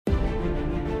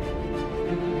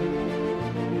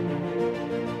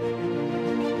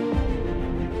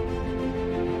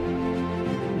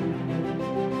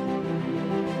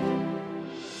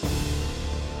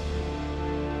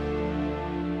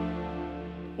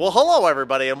Well, hello,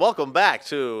 everybody, and welcome back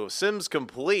to Sims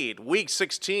Complete, Week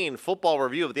 16 football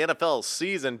review of the NFL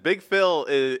season. Big Phil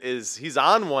he's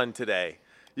on one today.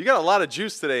 You got a lot of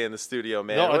juice today in the studio,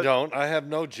 man. No, I don't. I have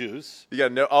no juice. You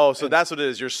got no. Oh, so that's what it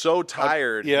is. You're so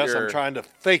tired. Yes, I'm trying to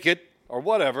fake it or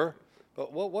whatever.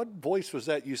 But what voice was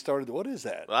that you started? What is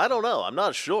that? I don't know. I'm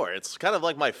not sure. It's kind of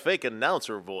like my fake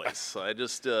announcer voice. I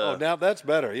just. Oh, now that's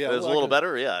better. Yeah, it's a little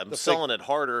better. Yeah, I'm selling it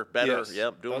harder, better. Yes.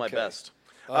 Yep, doing my Okay. best.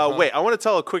 Wait, I want to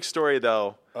tell a quick story,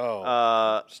 though.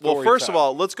 Well, first of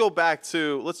all, let's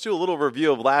do a little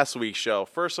review of last week's show.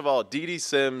 First of all, Dee Dee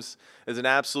Sims is an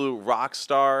absolute rock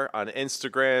star on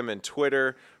Instagram and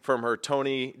Twitter from her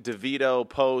Tony DeVito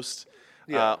post.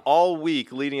 Yeah. All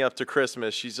week leading up to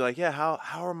Christmas, she's like, yeah, how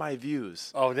are my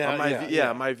views? Oh, now,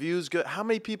 my views good. How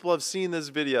many people have seen this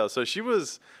video? So she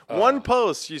was, one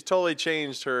post, she's totally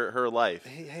changed her life.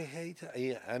 Hey,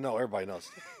 yeah, I know, everybody knows.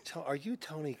 Are you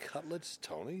Tony Cutlets,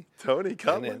 Tony? Tony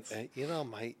Cutlets? And,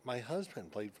 my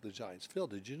husband played for the Giants. Phil,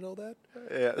 did you know that?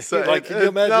 Yeah. So can you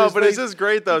imagine? No, but it's just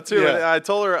great, though, too. Yeah. And I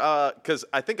told her, because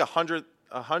I think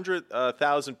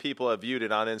 100,000 people have viewed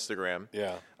it on Instagram.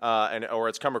 Yeah. Or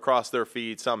it's come across their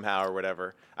feed somehow or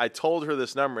whatever. I told her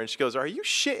this number, and she goes, "Are you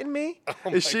shitting me?"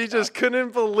 And she just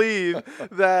couldn't believe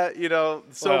that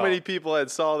so many people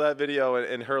had saw that video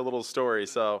in her little story.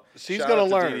 So she's going to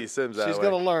learn. Dee Dee Sims She's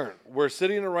going to learn. We're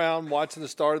sitting around watching the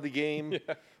start of the game,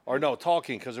 or no,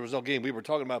 talking because there was no game. We were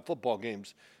talking about football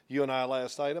games, you and I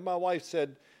last night, and my wife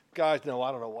said, "Guys, no,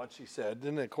 I don't know what she said."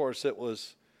 And of course it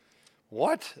was,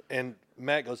 "What?" And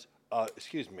Matt goes,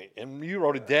 excuse me, and you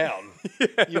wrote it down.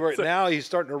 Now he's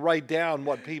starting to write down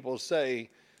what people say,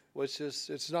 which is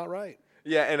it's not right.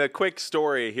 Yeah, and a quick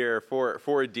story here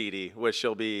for Dee Dee, which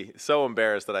she'll be so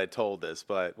embarrassed that I told this,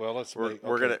 but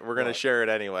we're gonna share it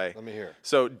anyway. Let me hear.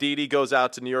 So Dee Dee goes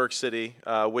out to New York City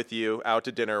with you out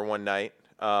to dinner one night,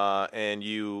 and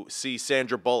you see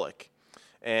Sandra Bullock.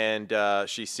 And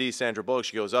she sees Sandra Bullock.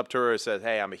 She goes up to her and says,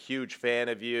 "Hey, I'm a huge fan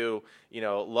of you.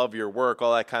 Love your work,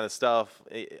 all that kind of stuff,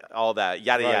 all that,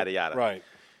 yada, yada, yada." Right.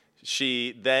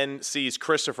 She then sees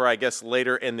Christopher, I guess,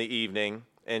 later in the evening.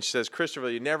 And she says, "Christopher,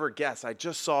 you never guess. I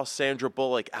just saw Sandra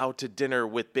Bullock out to dinner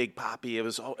with Big Papi.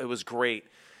 It was great."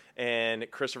 And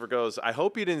Christopher goes, "I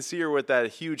hope you didn't see her with that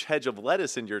huge hedge of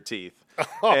lettuce in your teeth."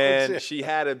 She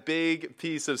had a big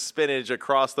piece of spinach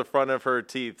across the front of her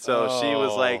teeth. So she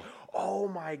was like, oh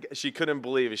my God. She couldn't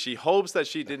believe it. She hopes that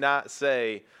she did not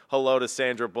say hello to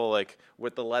Sandra Bullock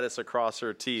with the lettuce across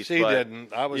her teeth. She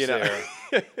didn't. I was there.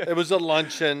 It was a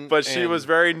luncheon. But she was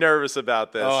very nervous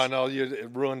about this. Oh, I know. It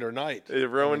ruined her night. It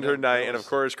ruined her night. And, of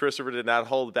course, Christopher did not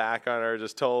hold back on her.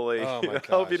 Just totally. Oh, my I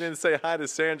hope you didn't say hi to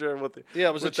Sandra. Yeah,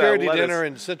 it was a charity dinner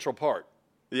in Central Park.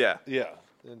 Yeah. Yeah.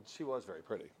 And she was very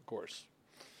pretty, of course.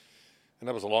 And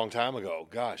that was a long time ago.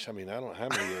 Gosh, I don't know how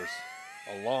many years.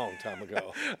 A long time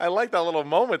ago. I like that little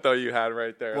moment, though, you had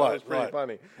right there. What? That was pretty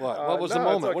funny. What was the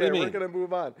moment? Okay. What do you mean? We're going to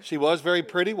move on. She was very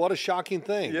pretty. What a shocking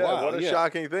thing. Yeah, wow. what a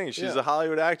shocking thing. She's a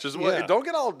Hollywood actress. Yeah. Don't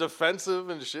get all defensive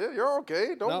and shit. You're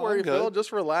okay. Don't worry, I'm good. Phil.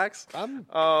 Just relax.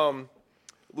 A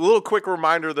little quick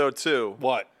reminder, though, too.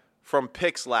 What? From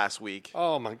picks last week.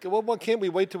 Oh, my God. Well, can't we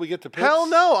wait till we get to picks? Hell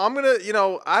no. I'm going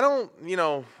to, I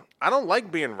don't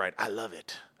like being right. I love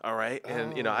it. All right,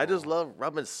 and I just love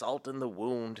rubbing salt in the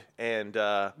wound. And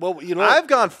I've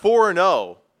gone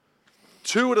 4-0,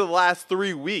 2 of the last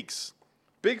 3 weeks.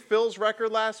 Big Phil's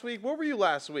record last week. What were you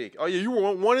last week? Oh yeah, you were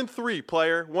 1-3,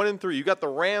 player. 1-3. You got the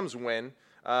Rams win.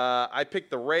 I picked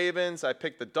the Ravens. I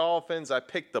picked the Dolphins. I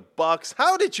picked the Bucks.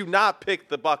 How did you not pick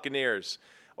the Buccaneers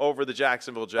over the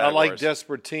Jacksonville Jaguars? I like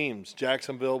desperate teams.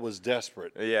 Jacksonville was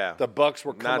desperate. Yeah, the Bucks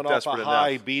were coming off a high,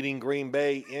 enough. beating Green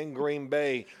Bay in Green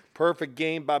Bay. Perfect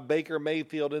game by Baker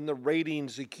Mayfield in the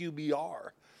ratings, the QBR.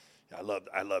 I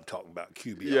love talking about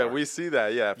QBR. Yeah, we see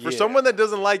that. Yeah, for someone that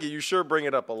doesn't like it, you sure bring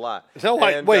it up a lot. No,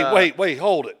 wait,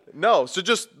 hold it. No, so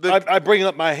just I bring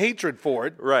up my hatred for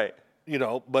it, right?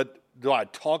 But do I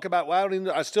talk about?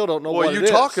 Well, I still don't know. Well, you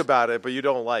talk about it, but you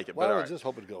don't like it. Well, I just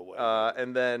hope it go away.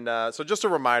 And then, so just a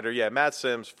reminder, Matt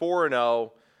Sims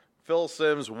 4-0. Phil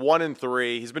Sims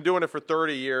 1-3. He's been doing it for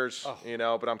 30 years,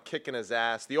 but I'm kicking his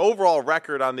ass. The overall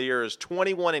record on the year is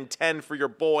 21-10 for your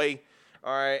boy.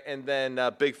 All right, and then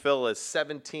Big Phil is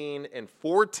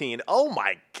 17-14. Oh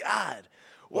my God,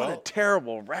 what a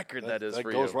terrible record that is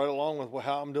for you. That goes right along with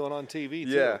how I'm doing on TV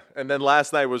too. Yeah, and then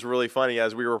last night was really funny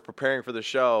as we were preparing for the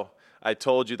show. I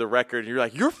told you the record. You're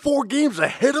like, you're 4 games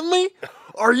ahead of me?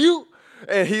 Are you?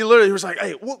 And he was like,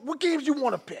 hey, what games do you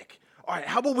want to pick? All right,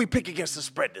 how about we pick against the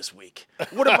spread this week?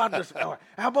 What about this? All right,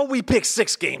 how about we pick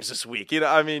 6 games this week?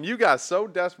 You got so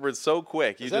desperate so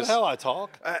quick. Is that how I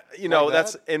talk?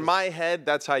 That's in my head.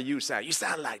 That's how you sound. You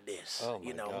sound like this. Oh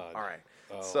my God. All right.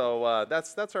 Oh. So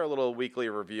that's our little weekly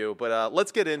review. But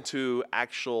let's get into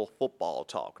actual football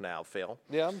talk now, Phil.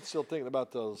 Yeah, I'm still thinking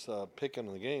about those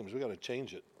picking the games. We got to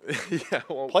change it. Yeah,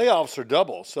 well, playoffs are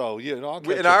double, so and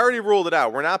I already ruled it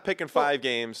out. We're not picking 5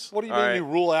 games. What do you mean you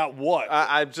rule out what?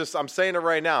 I'm saying it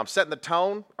right now. I'm setting the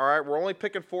tone. All right, we're only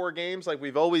picking 4 games like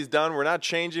we've always done. We're not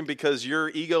changing because your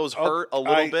ego's hurt a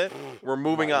little bit. We're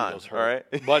moving on. All right,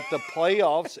 but the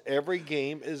playoffs, every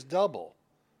game is double.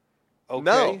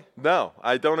 Okay? No,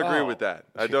 I don't agree with that.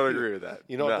 I don't agree with that.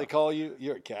 You know what they call you?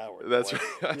 You're a coward. That's right.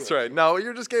 That's right. No,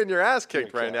 you're just getting your ass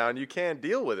kicked right now, and you can't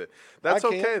deal with it. That's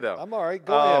okay, though. I'm all right.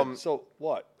 Go ahead. So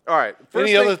what? All right.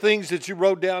 Any other things that you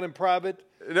wrote down in private?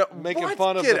 No, making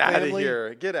fun of the family? Get out of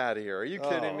here. Get out of here. Are you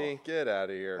kidding me? Get out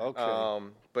of here. Okay.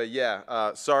 But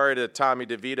yeah, sorry to Tommy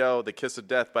DeVito, the kiss of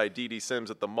death by Dee Dee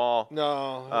Sims at the mall.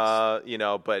 No.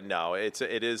 But no, it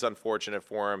is unfortunate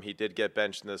for him. He did get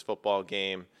benched in this football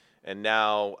game. And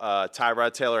now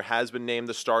Tyrod Taylor has been named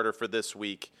the starter for this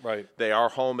week. Right. They are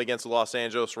home against the Los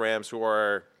Angeles Rams, who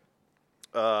are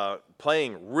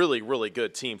playing really, really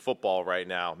good team football right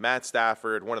now. Matt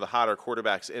Stafford, one of the hotter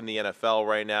quarterbacks in the NFL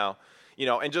right now.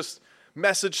 And just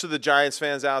message to the Giants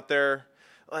fans out there,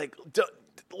 like,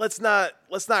 let's not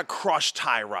crush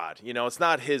Tyrod. It's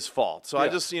not his fault. So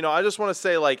yeah. I just want to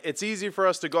say, like, it's easy for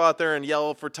us to go out there and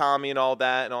yell for Tommy and all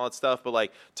that stuff. But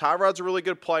like, Tyrod's a really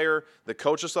good player. The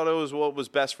coaches thought it was what was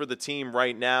best for the team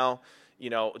right now.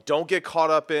 Don't get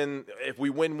caught up in, if we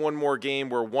win one more game,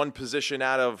 we're one position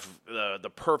out of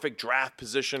the perfect draft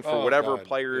position for whatever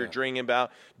player you're dreaming about.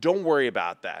 Don't worry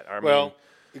about that.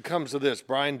 It comes to this.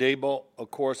 Brian Daboll, of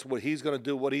course, what he's going to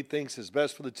do, what he thinks is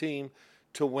best for the team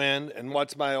to win. And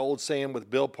what's my old saying with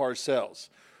Bill Parcells?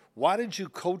 Why did you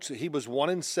coach? He was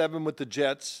 1-7 with the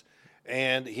Jets,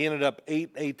 and he ended up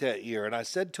 8-8 that year. And I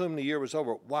said to him the year was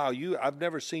over, wow, I've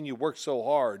never seen you work so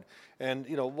hard. And,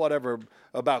 whatever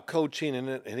about coaching.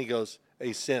 And he goes,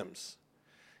 hey, Sims,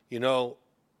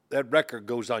 that record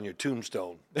goes on your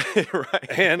tombstone. Right.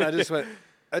 And I just went,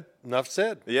 enough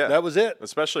said. Yeah. That was it.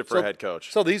 Especially for a head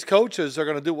coach. So these coaches are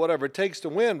going to do whatever it takes to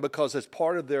win because it's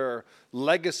part of their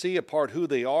legacy, a part of who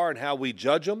they are and how we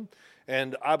judge them.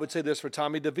 And I would say this for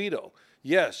Tommy DeVito.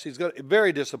 Yes, he's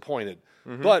very disappointed.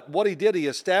 Mm-hmm. But what he did, he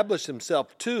established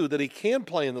himself, too, that he can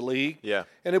play in the league. Yeah.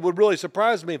 And it would really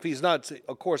surprise me if he's not,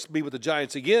 of course, be with the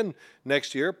Giants again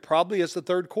next year, probably as the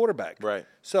 3rd quarterback. Right.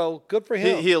 So good for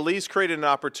him. He at least created an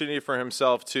opportunity for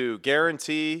himself to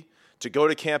guarantee to go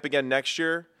to camp again next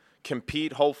year,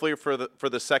 compete hopefully for the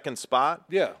 2nd spot.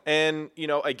 Yeah. And,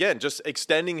 again, just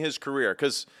extending his career.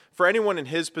 Because for anyone in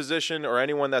his position or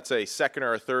anyone that's a 2nd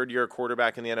or a 3rd year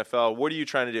quarterback in the NFL, what are you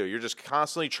trying to do? You're just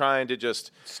constantly trying to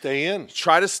just stay in.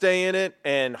 Try to stay in it,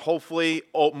 and hopefully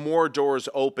more doors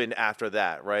open after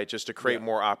that, right? Just to create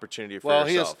more opportunity for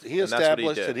yourself. He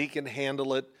established that he can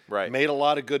handle it. Right. Made a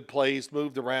lot of good plays,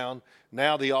 moved around.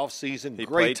 Now the offseason,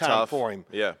 great time tough for him.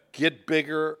 Yeah. Get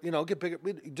bigger, get bigger.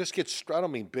 Just I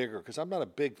don't mean bigger because I'm not a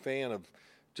big fan of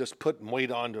just putting weight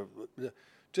on.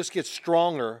 Just get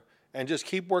stronger and just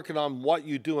keep working on what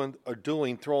you are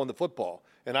doing throwing the football.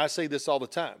 And I say this all the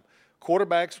time.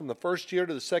 Quarterbacks from the first year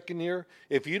to the 2nd year,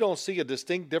 if you don't see a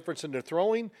distinct difference in their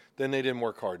throwing, then they didn't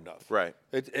work hard enough. Right.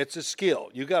 It's a skill.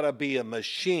 You got to be a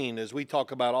machine, as we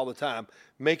talk about all the time,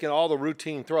 making all the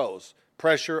routine throws,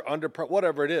 pressure, under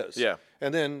whatever it is. Yeah.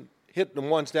 And then hitting the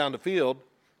ones down the field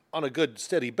on a good,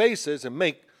 steady basis and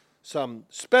make some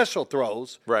special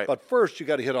throws. Right. But first, you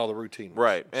got to hit all the routine.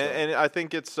 Right. So. And I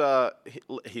think it's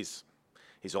he's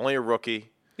only a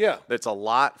rookie. Yeah. That's a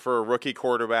lot for a rookie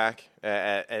quarterback. In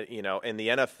the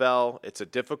NFL, it's a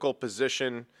difficult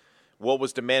position. What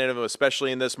was demanded of him,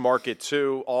 especially in this market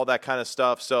too, all that kind of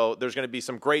stuff. So there's going to be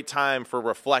some great time for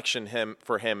reflection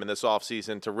for him in this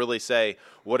offseason to really say,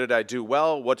 what did I do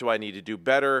well? What do I need to do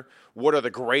better? What are the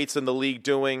greats in the league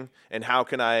doing? And how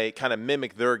can I kind of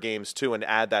mimic their games too and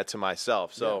add that to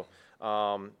myself? So,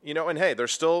 and hey,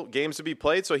 there's still games to be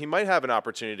played, so he might have an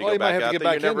opportunity to go back out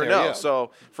there. You never know. Yeah.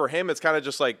 So for him, it's kind of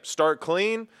just like start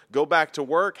clean, go back to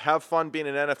work, have fun being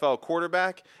an NFL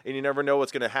quarterback, and you never know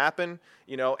what's going to happen.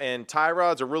 And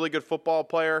Tyrod's a really good football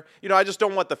player. I just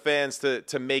don't want the fans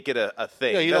to make it a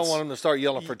thing. Yeah, you don't want them to start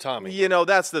yelling for Tommy.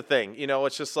 That's the thing.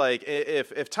 It's just like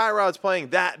if Tyrod's playing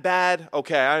that bad,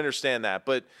 okay, I understand that.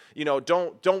 But,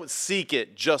 don't seek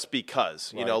it just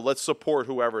because. Right. Let's support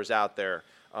whoever's out there.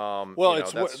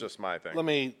 That's just my thing. Let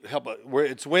me help.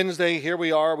 It's Wednesday. Here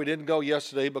we are. We didn't go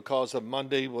yesterday because of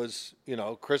Monday was,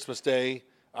 Christmas Day.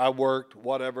 I worked,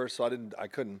 whatever, so I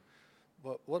couldn't.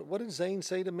 What did Zane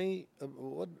say to me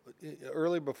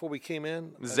earlier before we came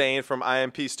in? Zane from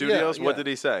IMP Studios, Yeah. What did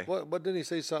he say? What did he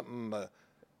say? Something,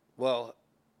 well,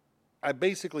 I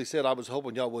basically said I was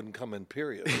hoping y'all wouldn't come in,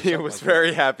 period. He was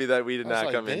very happy that we did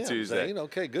not come in Tuesday. Zane,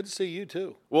 okay, good to see you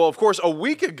too. Well, of course, a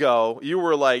week ago, you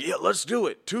were like, yeah, let's do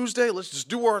it. Tuesday, let's just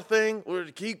do our thing. We're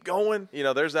to keep going.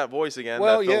 There's that voice again,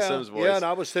 that Phil Simms voice. Yeah, and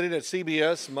I was sitting at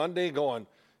CBS Monday going,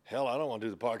 hell, I don't want to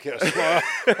do the podcast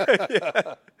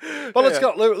tomorrow.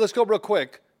 But let's go real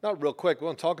quick. Not real quick. We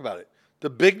want to talk about it. The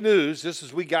big news, just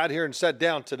as we got here and sat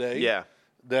down today. Yeah.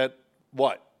 That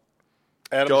what?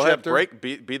 Adam Go Schefter,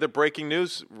 ahead, be the breaking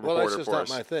news reporter for us. Well, that's just not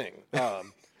my thing.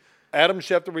 Adam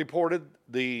Schefter reported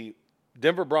the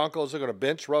Denver Broncos are going to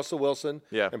bench Russell Wilson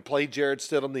and play Jarrett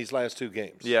Stidham these last 2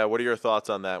 games. Yeah, what are your thoughts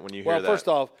on that when you hear that? Well, first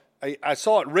off, I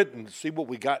saw it written, see what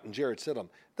we got in Jarrett Stidham.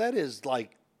 That is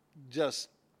like just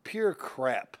pure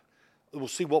crap. We'll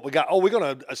see what we got. Oh, we're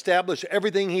going to establish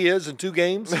everything he is in 2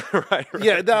 games? Right.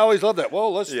 Yeah, I always love that.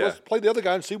 Well, let's play the other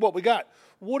guy and see what we got.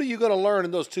 What are you going to learn in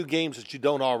those 2 games that you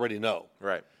don't already know?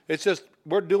 Right. It's just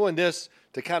we're doing this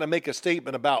to kind of make a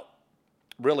statement about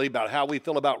how we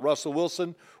feel about Russell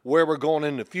Wilson, where we're going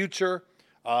in the future.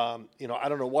 I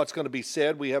don't know what's going to be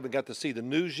said. We haven't got to see the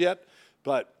news yet,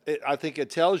 but I think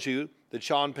it tells you that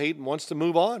Sean Payton wants to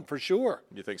move on for sure.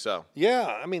 You think so?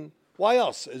 Yeah. I mean, why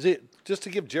else? Is it just to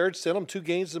give Jarrett Stidham 2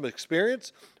 games of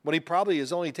experience when he probably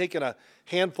is only taking a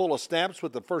handful of snaps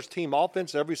with the first team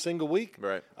offense every single week?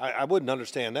 Right. I wouldn't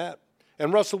understand that.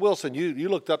 And Russell Wilson, you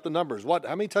looked up the numbers. How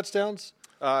many touchdowns?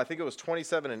 I think it was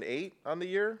 27 and 8 on the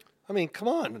year. I mean, come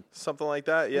on. Something like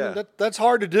that, yeah. I mean, that's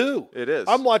hard to do. It is.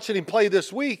 I'm watching him play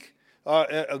this week.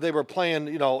 They were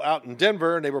playing, out in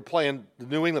Denver, and they were playing the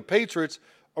New England Patriots,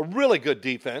 a really good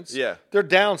defense. Yeah. They're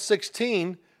down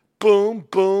 16. Boom,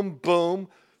 boom, boom.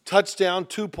 Touchdown,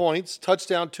 2 points.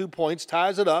 Touchdown, 2 points.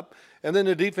 Ties it up. And then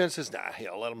the defense says,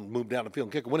 hell, let them move down the field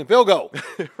and kick a winning field goal.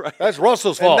 Right. That's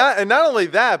Russell's fault. And not only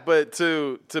that, but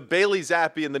to Bailey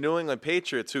Zappi and the New England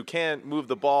Patriots, who can't move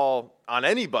the ball on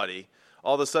anybody,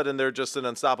 all of a sudden they're just an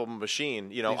unstoppable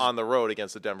machine, on the road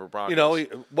against the Denver Broncos.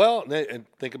 And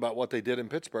think about what they did in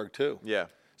Pittsburgh, too. Yeah.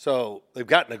 So they've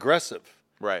gotten aggressive.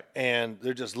 Right. And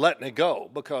they're just letting it go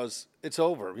because it's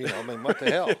over. What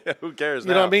the hell? Who cares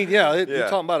now? You know what I mean? Yeah, you're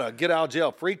talking about a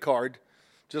get-out-of-jail-free card.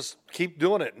 Just keep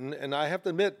doing it. And I have to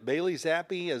admit, Bailey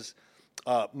Zappi has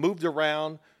moved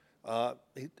around.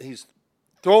 He's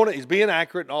throwing it. He's being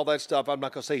accurate and all that stuff. I'm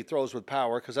not going to say he throws with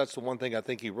power because that's the one thing I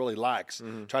think he really lacks,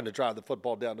 trying to drive the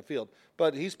football down the field.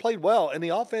 But he's played well, and the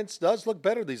offense does look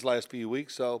better these last few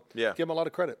weeks, so give him a lot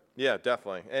of credit. Yeah,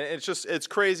 definitely. And it's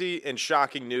crazy and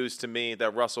shocking news to me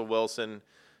that Russell Wilson,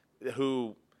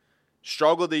 who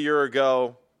struggled a year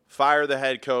ago, fired the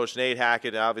head coach, Nate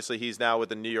Hackett, and obviously he's now with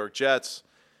the New York Jets,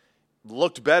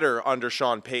 looked better under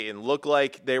Sean Payton. Looked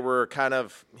like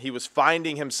he was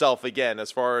finding himself again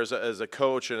as far as a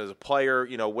coach and as a player,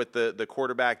 with the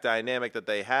quarterback dynamic that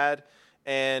they had.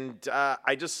 And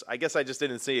I guess I just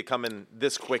didn't see it coming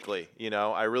this quickly.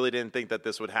 I really didn't think that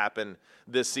this would happen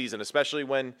this season, especially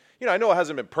when, I know it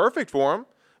hasn't been perfect for him,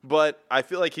 but I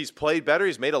feel like he's played better.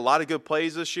 He's made a lot of good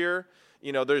plays this year.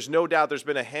 There's no doubt there's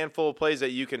been a handful of plays that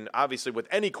you can, obviously, with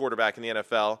any quarterback in the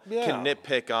NFL, can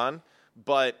nitpick on.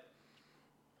 But,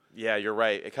 yeah, you're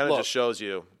right. It kind of just shows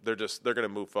you they're going to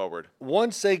move forward.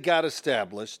 Once they got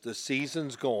established, the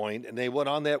season's going, and they went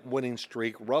on that winning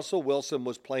streak, Russell Wilson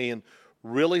was playing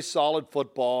really solid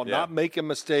football, not making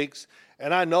mistakes.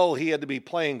 And I know he had to be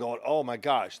playing going, oh, my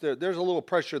gosh, there's a little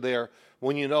pressure there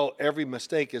when every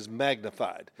mistake is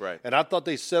magnified. Right. And I thought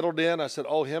they settled in. I said,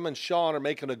 him and Sean are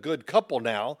making a good couple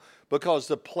now because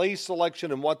the play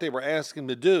selection and what they were asking him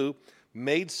to do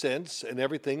made sense and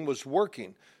everything was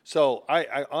working. So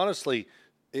I honestly,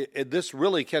 this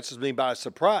really catches me by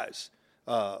surprise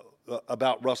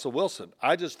about Russell Wilson.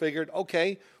 I just figured,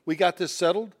 okay, we got this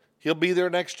settled. He'll be there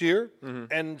next year,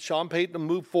 and Sean Payton will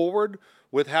move forward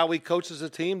with how he coaches the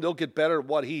team. They'll get better at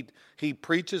what he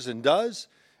preaches and does.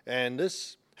 And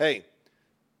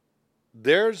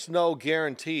there's no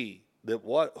guarantee that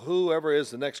whoever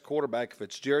is the next quarterback, if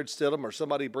it's Jarrett Stidham or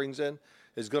somebody he brings in,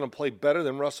 is going to play better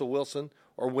than Russell Wilson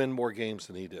or win more games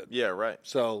than he did. Yeah, right.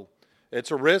 So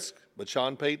it's a risk, but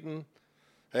Sean Payton,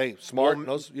 smart.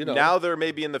 Knows, Now they're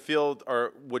maybe in the field,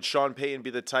 or would Sean Payton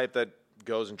be the type that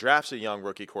goes and drafts a young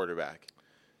rookie quarterback,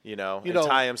 and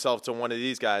tie himself to one of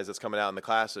these guys that's coming out in the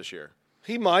class this year?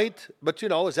 He might, but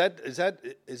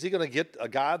is he going to get a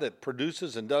guy that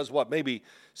produces and does what maybe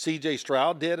C.J.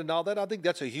 Stroud did and all that? I think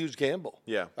that's a huge gamble.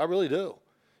 Yeah, I really do.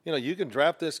 You can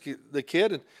draft the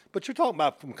kid, but you're talking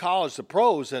about from college to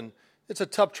pros, and it's a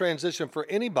tough transition for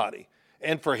anybody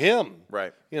and for him.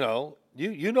 Right. You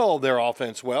know their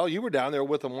offense well. You were down there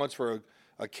with them once for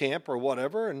a camp or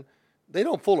whatever, and they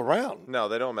don't fool around. No,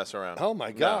 they don't mess around. Oh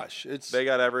my gosh, no. They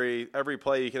got every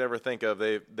play you could ever think of.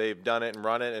 They've done it and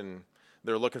run it, and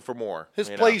they're looking for more. His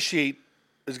play sheet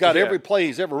has got every play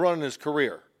he's ever run in his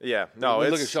career. Yeah, no,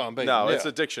 look at Sean Payton. No, yeah. it's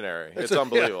a dictionary. It's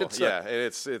unbelievable.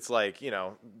 It's like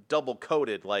double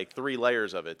coated, like 3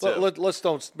 layers of it too. Let's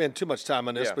don't spend too much time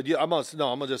on this, but I'm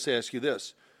gonna just ask you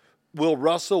this: will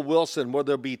Russell Wilson? Will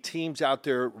there be teams out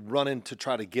there running to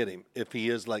try to get him if he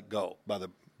is let go by the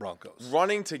Broncos?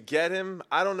 Running to get him?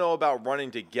 I don't know about running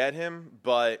to get him,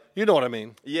 but you know what I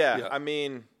mean. Yeah. I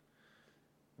mean,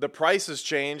 the price has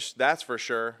changed, that's for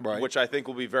sure, which I think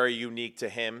will be very unique to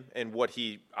him and what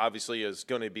he obviously is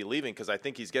going to be leaving, because I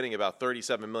think he's getting about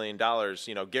 $37 million,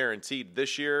 guaranteed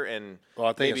this year and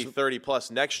maybe 30 plus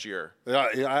next year.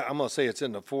 I'm going to say it's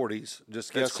in the 40s.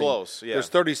 Just guessing. It's close. Yeah. There's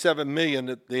 $37 million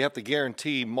that they have to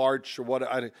guarantee March or what.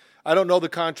 I don't know the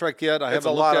contract yet. It's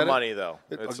a lot of money, though.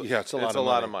 It's a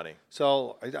lot of money.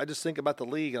 So I just think about the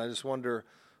league, and I just wonder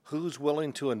who's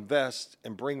willing to invest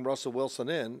and bring Russell Wilson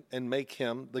in and make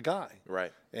him the guy.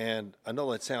 Right. And I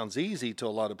know that sounds easy to a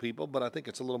lot of people, but I think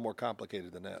it's a little more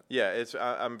complicated than that. Yeah,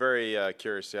 I'm very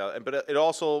curious. Yeah, but it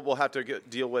also will have to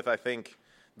deal with, I think,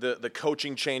 the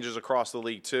coaching changes across the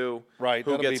league too. Right.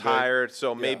 Who gets hired?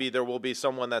 So maybe there will be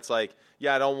someone that's like,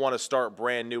 I don't want to start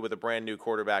brand new with a brand new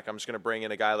quarterback. I'm just going to bring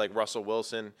in a guy like Russell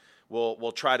Wilson.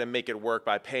 We'll try to make it work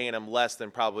by paying him less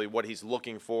than probably what he's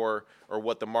looking for or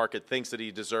what the market thinks that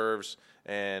he deserves.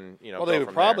 And well, they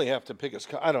would probably have to pick his.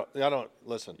 I don't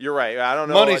listen. You're right. I don't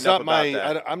know. Money's not my.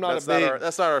 That. I'm not that's a big.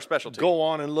 That's not our specialty. Go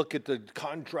on and look at the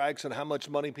contracts and how much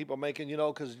money people are making.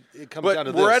 Because it comes down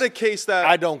to this. We're at a case that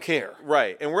I don't care.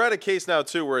 Right, and we're at a case now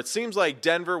too where it seems like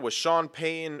Denver, with Sean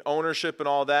Payton ownership and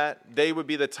all that, they would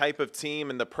be the type of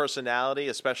team and the personality,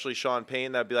 especially Sean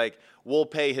Payton, that'd be like, we'll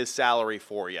pay his salary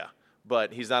for you,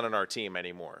 but he's not on our team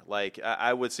anymore. Like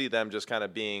I would see them just kind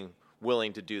of being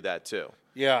willing to do that too.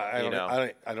 Yeah,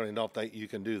 I don't even know if you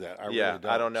can do that. I really don't.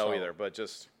 I don't know either, but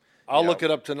just I'll look it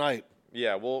up tonight.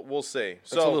 Yeah, we'll see.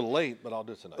 It's a little late, but I'll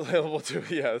do it tonight. We'll do.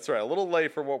 Yeah, that's right. A little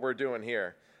late for what we're doing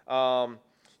here.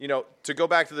 To go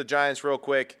back to the Giants real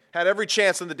quick, had every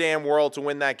chance in the damn world to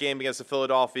win that game against the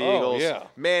Philadelphia Eagles. Yeah.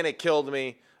 Man, it killed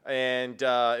me. And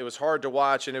it was hard to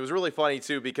watch, and it was really funny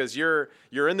too because you're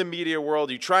in the media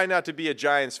world. You try not to be a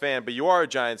Giants fan, but you are a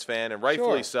Giants fan, and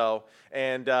rightfully so.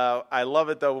 And I love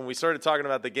it though. When we started talking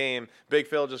about the game, Big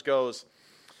Phil just goes,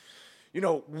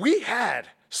 we had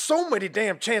so many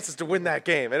damn chances to win that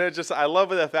game, and I love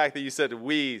the fact that you said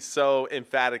 "we" so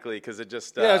emphatically because it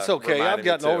just it's okay. I've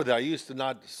gotten over that. I used to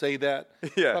not say that.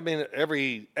 Yeah, I mean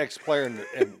every ex-player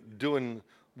and doing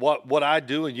what I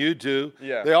do and you do,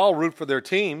 they all root for their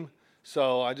team.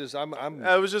 So I'm.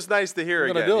 It was just nice to hear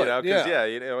again, because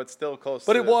it's still close.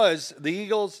 But it was the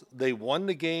Eagles. They won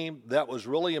the game. That was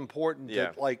really important.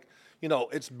 Yeah.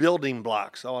 It's building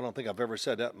blocks. Oh, I don't think I've ever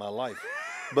said that in my life.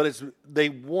 But they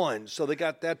won, so they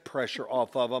got that pressure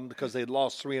off of them because they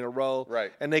lost 3 in a row.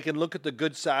 Right. And they can look at the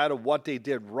good side of what they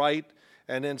did right,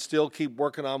 and then still keep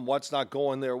working on what's not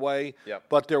going their way. Yep.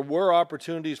 But there were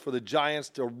opportunities for the Giants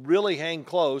to really hang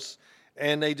close,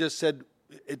 and they just said,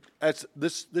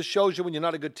 this shows you when you're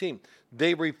not a good team.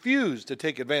 They refused to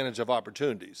take advantage of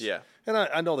opportunities. Yeah. And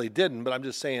I know they didn't, but I'm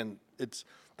just saying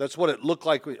that's what it looked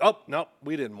like. No,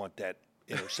 we didn't want that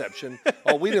interception.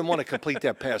 We didn't want to complete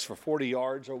that pass for 40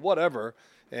 yards or whatever.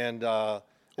 And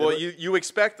you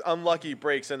expect unlucky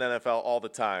breaks in NFL all the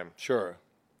time. Sure.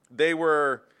 They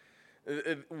were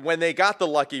when they got the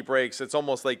lucky breaks, it's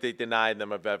almost like they denied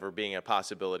them of ever being a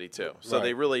possibility too. So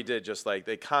They really did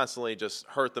they constantly just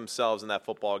hurt themselves in that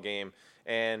football game,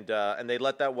 and they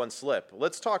let that one slip.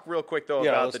 Let's talk real quick though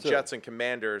about the Jets and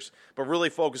Commanders, but really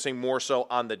focusing more so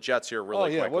on the Jets here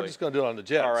really quickly. We're just going to do it on the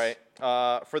Jets. All right.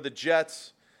 For the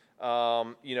Jets,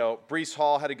 Breece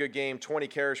Hall had a good game, 20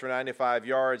 carries for 95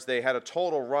 yards. They had a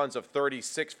total runs of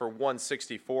 36 for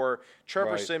 164.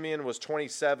 Trevor Siemian was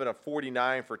 27 of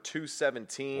 49 for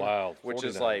 217. Wow. Which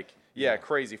is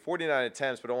crazy. 49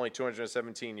 attempts, but only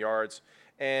 217 yards.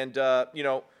 And,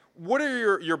 what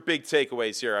are your big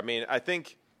takeaways here? I mean, I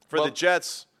think for the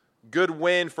Jets, good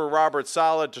win for Robert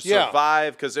Saleh to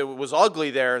survive because it was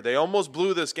ugly there. They almost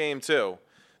blew this game too.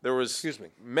 There was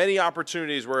many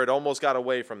opportunities where it almost got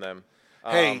away from them.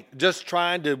 Just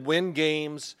trying to win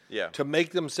games to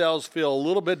make themselves feel a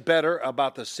little bit better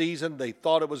about the season they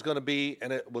thought it was going to be,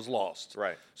 and it was lost.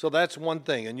 Right. So that's one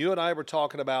thing. And you and I were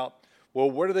talking about,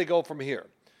 where do they go from here?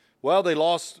 Well, they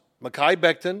lost Mekhi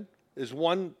Becton is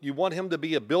one. You want him to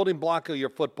be a building block of your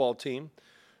football team.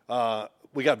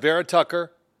 We got Vera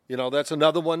Tucker. That's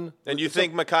another one. And you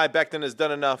think Mekhi Becton has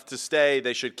done enough to stay?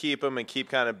 They should keep him and keep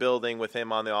kind of building with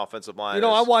him on the offensive line.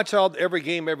 I watch every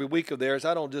game every week of theirs.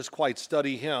 I don't just quite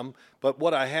study him, but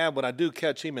what I have when I do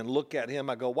catch him and look at him,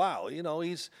 I go, wow,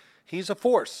 he's a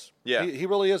force. Yeah, he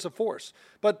really is a force.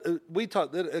 But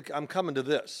I'm coming to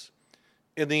this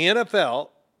in the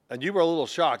NFL, and you were a little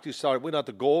shocked. We don't have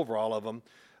to go over all of them.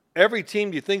 Every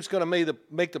team you think is going to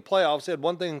make the playoffs had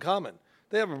one thing in common.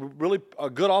 They have a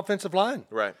good offensive line.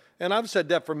 Right. And I've said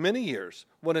that for many years.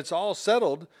 When it's all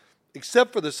settled,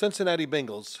 except for the Cincinnati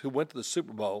Bengals, who went to the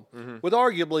Super Bowl with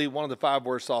arguably one of the 5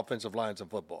 worst offensive lines in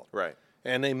football. Right.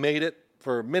 And they made it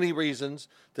for many reasons.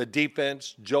 The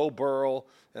defense, Joe Burrow,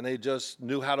 and they just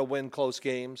knew how to win close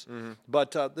games.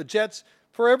 But the Jets,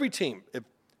 for every team,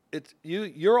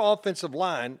 your offensive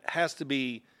line has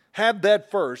to have that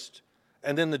first.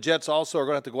 And then the Jets also are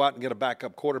going to have to go out and get a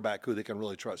backup quarterback who they can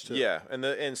really trust too. Yeah,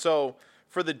 and so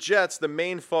for the Jets, the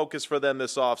main focus for them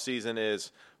this offseason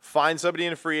is find somebody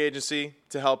in free agency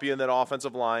to help you in that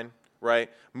offensive line, right?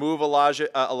 Move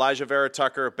Elijah Vera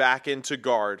Tucker back into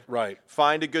guard. Right.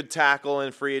 Find a good tackle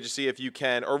in free agency if you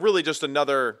can, or really just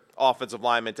another offensive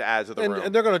lineman to add to the room.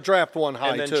 And they're going to draft one high,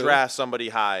 too. And then too. draft somebody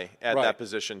high at that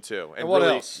position, too. And what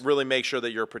really, else? really make sure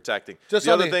that you're protecting. Just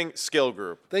the other thing, skill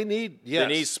group. They need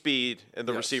speed in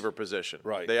the receiver position.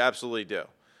 Right. They absolutely do.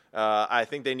 I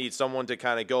think they need someone to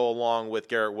kind of go along with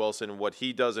Garrett Wilson and what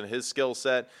he does in his skill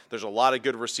set. There's a lot of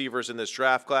good receivers in this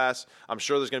draft class. I'm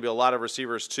sure there's going to be a lot of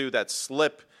receivers, too, that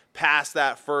slip past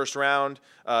that first round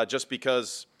just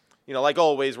because, like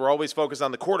always, we're always focused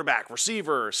on the quarterback,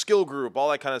 receiver, skill group, all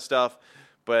that kind of stuff.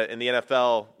 But in the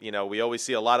NFL, we always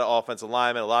see a lot of offensive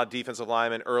linemen, a lot of defensive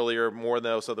linemen earlier, more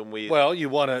so than we. Well, you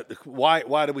want to.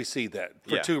 Why do we see that?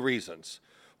 For 2 reasons.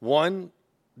 One,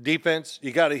 defense,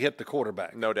 you got to hit the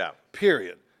quarterback. No doubt.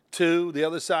 Period. 2, the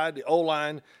other side, the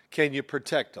O-line, can you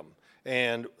protect them?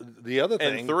 And the other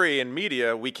thing. And 3, in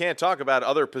media, we can't talk about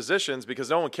other positions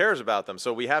because no one cares about them.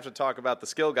 So we have to talk about the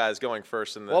skill guys going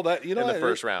first in the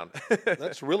first round.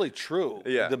 That's really true.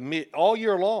 Yeah. All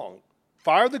year long.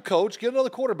 Fire the coach, get another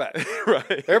quarterback.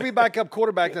 Right. Every backup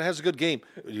quarterback that has a good game.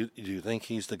 Do you think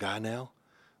he's the guy now?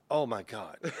 Oh, my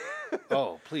God.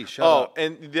 Oh, please shut up. Oh,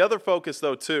 and the other focus,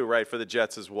 though, too, right, for the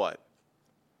Jets is what?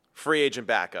 Free agent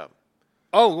backup.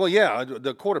 Oh, well, yeah,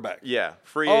 the quarterback. Yeah,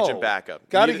 free agent backup.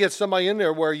 Got to get somebody in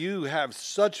there where you have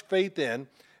such faith in,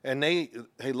 and they're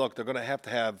going to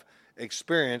have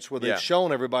experience where they've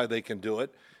shown everybody they can do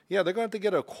it. Yeah, they're going to have to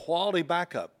get a quality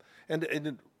backup.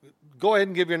 And go ahead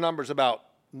and give your numbers about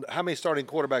how many starting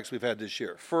quarterbacks we've had this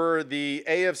year. For the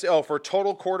AFC, for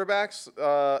total quarterbacks,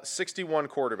 61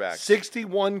 quarterbacks.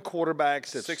 61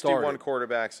 quarterbacks have 61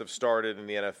 quarterbacks have started in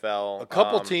the NFL. A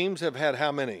couple teams have had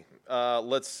how many?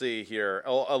 Let's see here.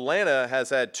 Atlanta has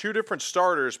had 2 different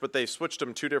starters, but they switched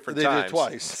them 2 different times. They did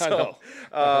twice. So, I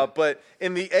know. But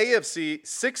in the AFC,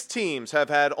 6 teams have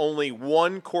had only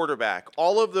 1 quarterback.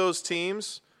 All of those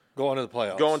teams going to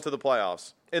the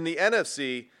playoffs. In the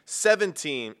NFC, 7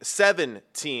 teams,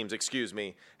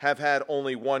 have had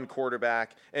only 1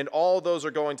 quarterback, and all of those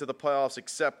are going to the playoffs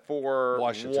except for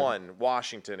one.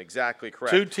 Washington, exactly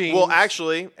correct. 2 teams. Well,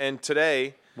 actually, and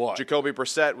today, Jacoby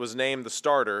Brissett was named the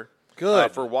starter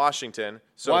for Washington.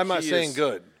 So why am I saying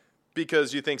good?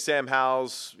 Because you think Sam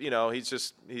Howell's, he's too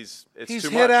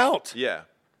much. hit out. Yeah.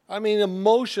 I mean,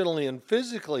 emotionally and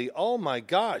physically, oh, my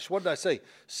gosh. What did I say?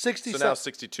 60. So now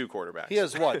 62 quarterbacks. He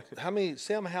has what? How many?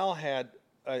 Sam Howell had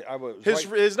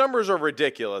his numbers are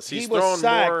ridiculous. He was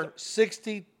sacked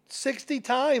 60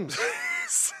 times.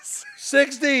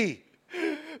 60.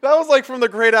 That was like from the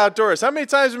great outdoors. How many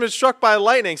times have you been struck by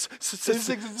lightning? 6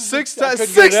 times.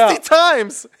 60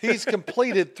 times. He's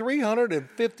completed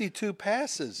 352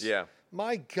 passes. Yeah.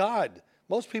 My God.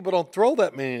 Most people don't throw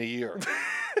that many in a year.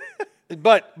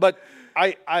 But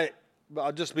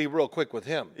I'll just be real quick with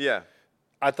him. Yeah.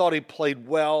 I thought he played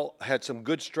well, had some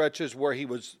good stretches where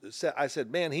I said,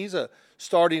 man, he's a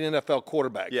starting NFL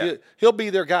quarterback. Yeah. He'll be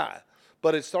their guy.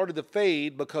 But it started to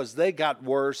fade because they got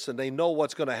worse and they know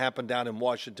what's going to happen down in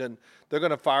Washington. They're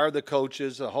going to fire the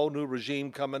coaches, a whole new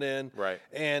regime coming in. Right.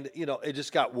 And, it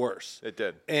just got worse. It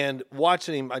did. And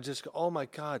watching him, I just go, oh, my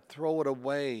God, throw it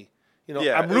away.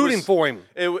 Yeah, I'm rooting for him.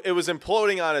 It was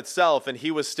imploding on itself, and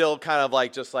he was still kind of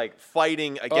like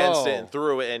fighting against it and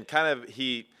through it, and kind of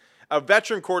a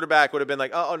veteran quarterback would have been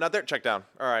like, oh, not there, check down.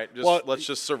 All right, let's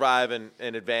just survive and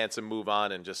advance and move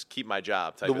on and just keep my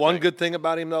job. The one good thing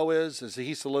about him, though, is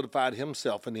he solidified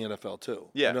himself in the NFL, too.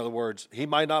 Yeah. In other words, he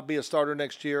might not be a starter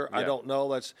next year. Yeah. I don't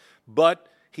know. But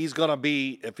he's going to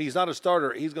be, if he's not a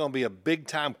starter, he's going to be a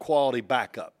big-time quality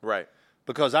backup. Right.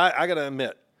 Because I got to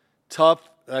admit, tough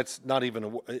That's not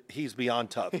even he's beyond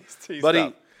tough. He's but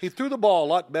tough. he threw the ball a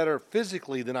lot better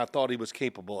physically than I thought he was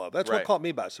capable of. That's Right. what caught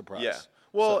me by surprise. Yeah.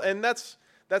 Well, and that's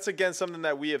again something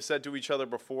that we have said to each other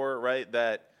before, right?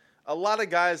 That a lot of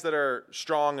guys that are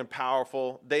strong and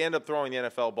powerful, they end up throwing the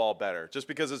NFL ball better just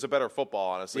because it's a better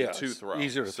football, honestly, Yeah, to it's throw.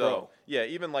 easier to so, throw. Yeah,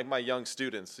 even like my young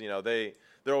students,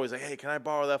 they're always like, "Hey, can I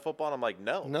borrow that football?" And I'm like,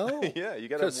 "No." No. Yeah, you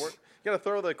got to work. You got to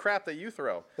throw the crap that you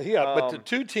throw. Yeah, but the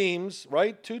two teams,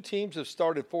 right? Two teams have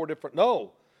started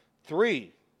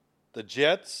three. The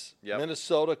Jets, Yep.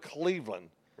 Minnesota, Cleveland.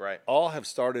 Right. All have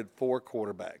started 4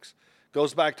 quarterbacks.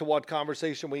 Goes back to what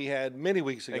conversation we had many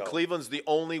weeks ago. And Cleveland's the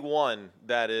only one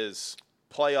that is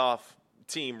playoff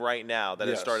team right now that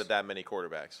has Yes. started that many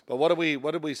quarterbacks. But what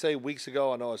did we say weeks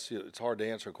ago? I know it's hard to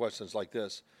answer questions like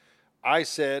this. I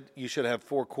said you should have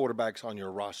 4 quarterbacks on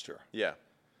your roster. Yeah.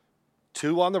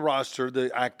 2 on the roster, the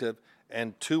active,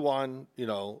 and 2 on,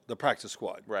 the practice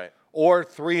squad. Right. Or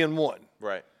 3 and 1.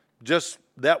 Right. Just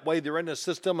that way they're in the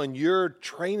system and you're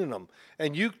training them.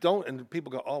 And you don't, and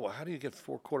people go, oh, well, how do you get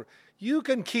 4 quarterbacks? You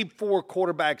can keep 4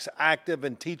 quarterbacks active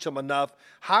and teach them enough.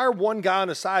 Hire one guy on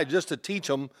the side just to teach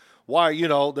them why,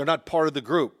 they're not part of the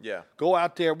group. Yeah. Go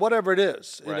out there, whatever it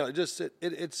is. Right.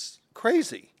 It's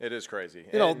crazy. It is crazy.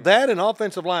 That and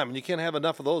offensive linemen, you can't have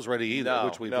enough of those ready either,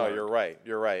 which we've learned. you're right.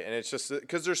 You're right. And it's just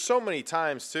because there's so many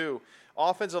times, too,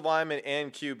 offensive linemen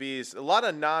and QBs, a lot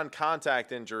of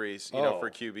non-contact injuries, for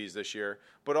QBs this year,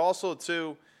 but also,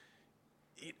 too,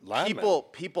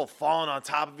 people falling on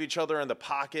top of each other in the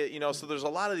pocket, so there's a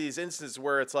lot of these instances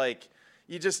where it's like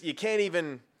you can't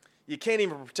even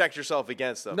protect yourself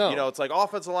against them. No. It's like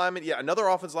offensive lineman, another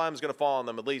offensive lineman is going to fall on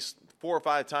them at least 4 or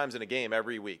 5 times in a game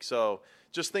every week. So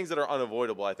just things that are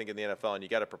unavoidable, I think, in the NFL, and you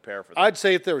got to prepare for them. I'd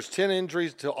say if there was 10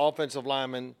 injuries to offensive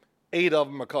linemen, 8 of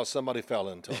them are because somebody fell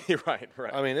into them. Right.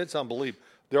 I mean, it's unbelievable.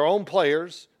 Their own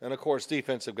players and, of course,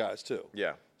 defensive guys, too.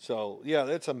 Yeah. So, yeah,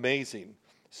 that's amazing.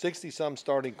 60-some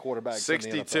starting quarterbacks 62,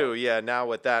 in the NFL. yeah, now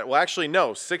with that. Well, actually,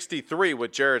 no, 63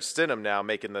 with Jarrett Stidham now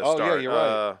making the start. Oh, yeah, you're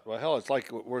right. Well, hell, it's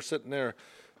like we're sitting there.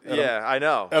 I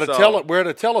know. We're at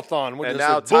a telethon. And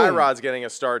now Tyrod's getting a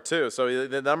start, too. So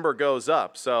the number goes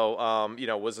up. So,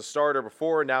 was a starter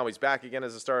before. Now he's back again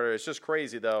as a starter. It's just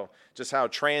crazy, though, just how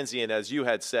transient, as you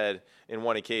had said in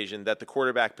one occasion, that the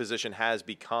quarterback position has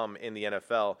become in the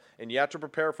NFL. And you have to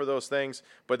prepare for those things.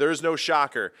 But there's no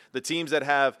shocker. The teams that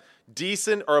have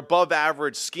decent or above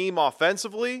average scheme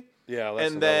offensively, that's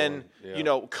and then,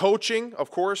 coaching, of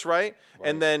course, right?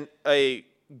 And then a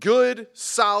good,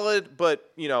 solid,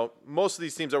 but, most of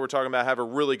these teams that we're talking about have a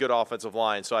really good offensive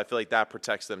line, so I feel like that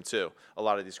protects them too, a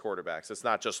lot of these quarterbacks. It's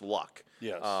not just luck.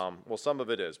 Yes. Well, some of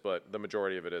it is, but the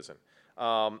majority of it isn't.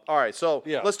 All right, so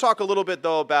Yeah. let's talk a little bit,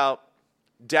 though, about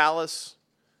Dallas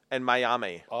and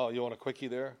Miami. Oh, you want a quickie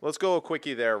there? Let's go a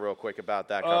quickie there real quick about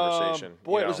that conversation.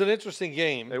 Boy, it was an interesting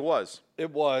game. It was.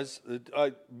 It was.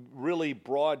 Really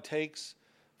broad takes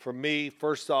for me.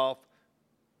 First off,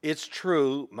 it's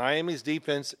true. Miami's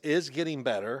defense is getting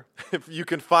better. If you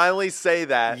can finally say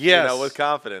that, Yes. with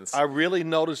confidence. I really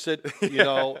noticed it,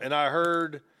 and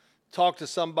I talked to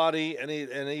somebody, and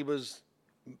he was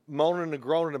moaning and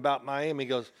groaning about Miami. He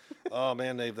goes, "Oh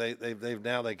man, they've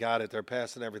now they got it. They're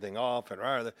passing everything off,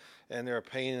 and they're a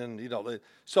pain." And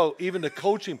so even the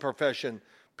coaching profession,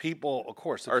 people, of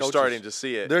course, the are coaches, starting to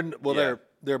see it.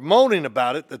 They're moaning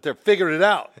about it that they're figuring it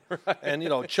out, right.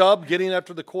 And Chubb getting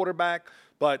after the quarterback.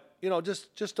 But,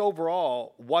 just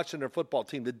overall, watching their football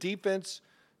team, the defense,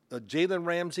 Jalen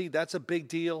Ramsey, that's a big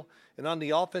deal. And on the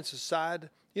offensive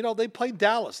side, they played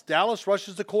Dallas. Dallas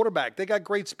rushes the quarterback. They got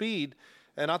great speed.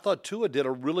 And I thought Tua did a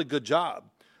really good job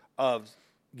of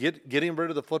getting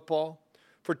rid of the football.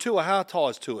 For Tua, how tall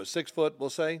is Tua? 6 foot, we'll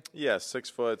say? Yeah,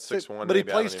 6 foot, 6'1". But he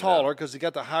plays taller because he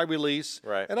got the high release.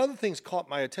 Right. And other things caught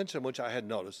my attention, which I had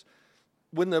noticed.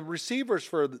 When the receivers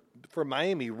for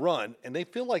Miami run and they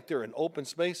feel like they're in open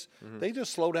space, they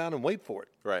just slow down and wait for it.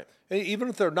 Right. And even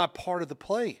if they're not part of the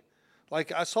play.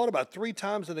 Like I saw it about 3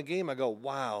 times in the game, I go,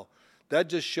 wow, that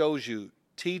just shows you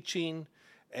teaching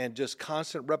and just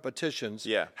constant repetitions,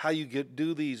 how you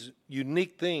do these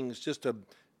unique things just to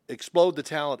explode the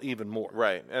talent even more.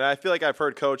 Right. And I feel like I've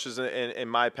heard coaches in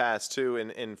my past, too,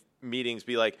 in meetings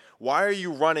be like, why are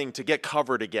you running to get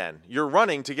covered again? You're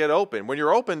running to get open. When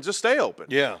you're open, just stay open.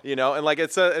 Yeah. And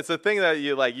it's a thing that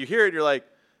you hear it, you're like,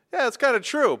 yeah, it's kind of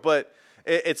true. But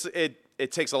it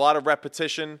it takes a lot of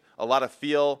repetition, a lot of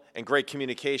feel, and great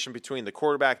communication between the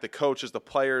quarterback, the coaches, the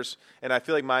players. And I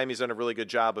feel like Miami's done a really good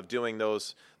job of doing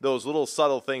those little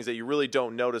subtle things that you really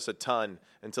don't notice a ton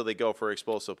until they go for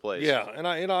explosive plays. Yeah, and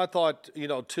I thought,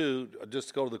 too, just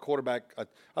to go to the quarterback,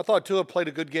 I thought Tua played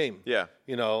a good game. Yeah.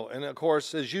 And of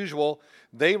course, as usual,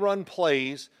 they run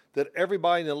plays that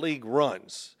everybody in the league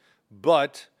runs,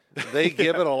 but they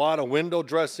give it a lot of window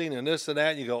dressing and this and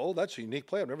that, and you go, oh, that's a unique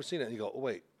play. I've never seen it. And you go, oh,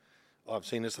 wait. Oh, I've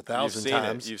seen this 1,000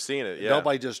 times. You've seen it, yeah.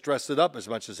 Nobody just dressed it up as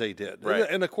much as they did. Right.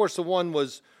 And, of course, the one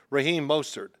was Raheem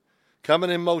Mostert. Coming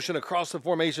in motion across the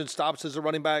formation, stops as a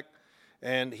running back,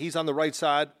 and he's on the right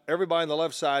side. Everybody on the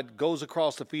left side goes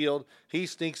across the field. He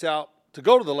sneaks out to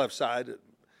go to the left side,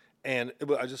 and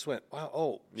I just went,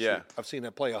 wow, yeah. Shoot, I've seen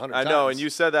that play 100 times. I know, and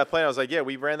you said that play, and I was like, yeah,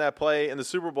 we ran that play in the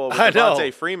Super Bowl with I know.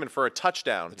 Devontae Freeman for a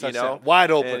touchdown. Wide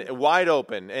open. And wide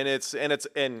open.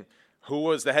 And who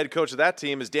was the head coach of that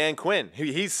team is Dan Quinn.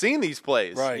 He's seen these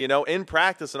plays, right. In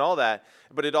practice and all that.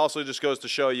 But it also just goes to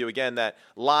show you, again, that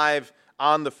live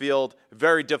on the field,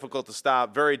 very difficult to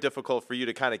stop, very difficult for you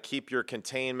to kind of keep your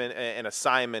containment and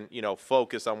assignment,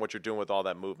 focused on what you're doing with all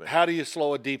that movement. How do you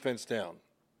slow a defense down?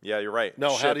 Yeah, you're right.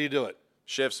 No, how do you do it?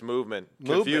 Shifts, movement,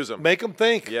 confuse them. Make them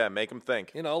think. Yeah, make them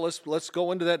think. Let's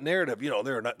go into that narrative.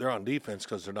 They're on defense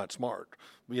because they're not smart.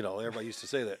 Everybody used to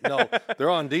say that. No, they're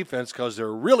on defense because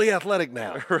they're really athletic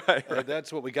now. Right.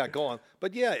 That's what we got going.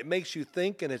 But, yeah, it makes you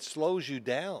think and it slows you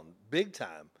down big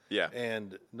time. Yeah.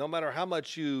 And no matter how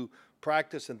much you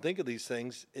practice and think of these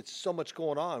things, it's so much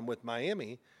going on with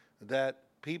Miami that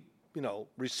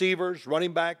receivers,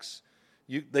 running backs,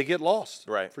 they get lost,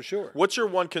 right? For sure. What's your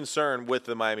one concern with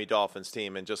the Miami Dolphins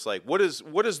team, and just like what's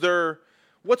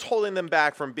holding them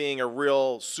back from being a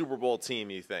real Super Bowl team?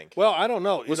 You think? Well, I don't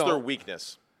know. What's their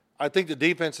weakness? I think the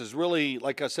defense is really,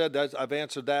 like I said, I've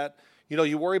answered that.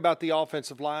 You worry about the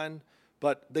offensive line,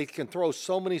 but they can throw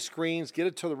so many screens, get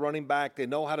it to the running back. They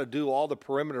know how to do all the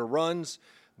perimeter runs.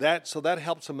 So that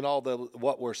helps them in all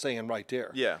what we're saying right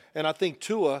there. Yeah. And I think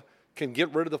Tua can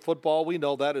get rid of the football. We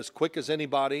know that as quick as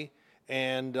anybody.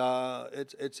 And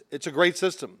it's a great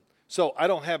system. So I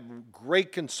don't have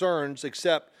great concerns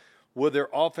except with their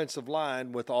offensive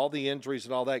line, with all the injuries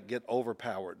and all that, get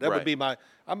overpowered. That would be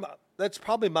that's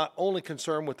probably my only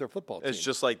concern with their football team. It's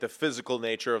just like the physical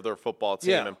nature of their football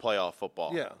team and playoff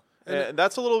football. Yeah. And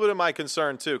that's a little bit of my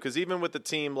concern too, because even with the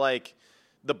team like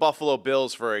the Buffalo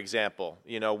Bills, for example,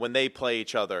 when they play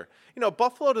each other,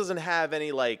 Buffalo doesn't have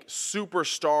any like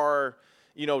superstar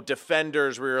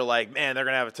defenders where you're like, man, they're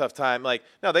going to have a tough time. Like,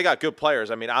 no, they got good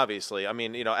players. I mean, obviously. I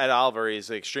mean, Ed Alvarez is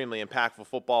an extremely impactful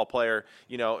football player.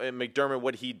 And McDermott,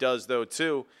 what he does, though,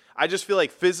 too. I just feel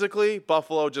like physically,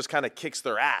 Buffalo just kind of kicks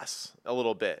their ass a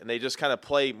little bit. And they just kind of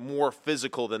play more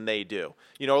physical than they do.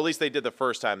 At least they did the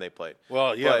first time they played.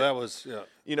 Well, yeah, that was,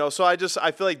 yeah. So I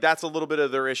feel like that's a little bit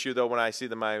of their issue, though, when I see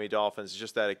the Miami Dolphins. It's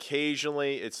just that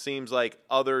occasionally it seems like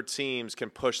other teams can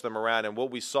push them around. And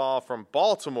what we saw from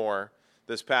Baltimore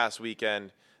this past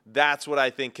weekend, that's what I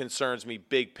think concerns me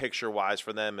big picture-wise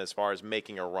for them as far as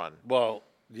making a run. Well,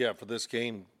 yeah, for this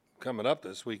game coming up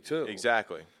this week too.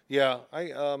 Exactly. Yeah,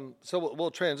 so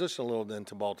we'll transition a little then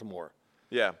to Baltimore.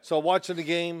 Yeah. So watching the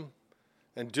game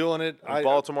and doing it.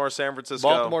 Baltimore, San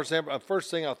Francisco.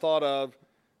 First thing I thought of,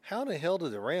 how the hell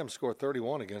did the Rams score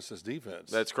 31 against this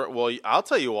defense? That's correct. Well, I'll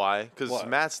tell you why, because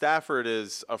Matt Stafford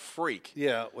is a freak.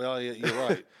 Yeah, well, you're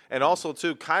right. And also,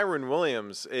 too, Kyron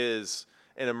Williams is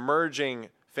an emerging,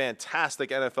 fantastic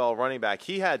NFL running back.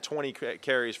 He had 20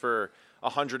 carries for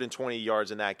 120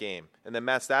 yards in that game. And then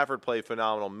Matt Stafford played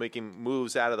phenomenal, making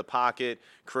moves out of the pocket,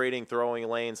 creating throwing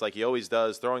lanes like he always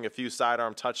does, throwing a few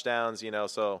sidearm touchdowns,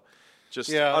 so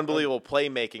just unbelievable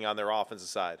playmaking on their offensive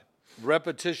side.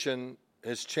 Repetition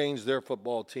has changed their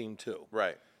football team too.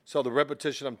 Right. So the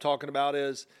repetition I'm talking about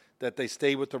is that they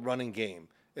stay with the running game.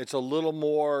 It's a little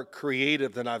more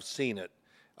creative than I've seen it.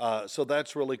 So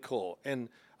that's really cool. And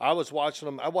I was watching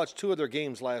them. I watched two of their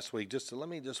games last week. Let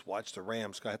me watch the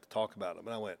Rams. I have to talk about them.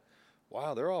 And I went,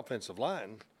 wow, their offensive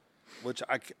line, which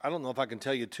I don't know if I can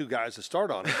tell you two guys to start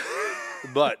on it.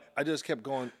 But I just kept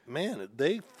going, man,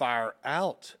 they fire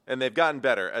out. And they've gotten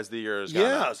better as the years gone on.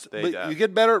 Yes, but you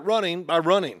get better at running by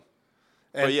running.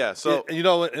 And,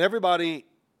 and everybody,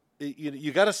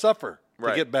 you got to suffer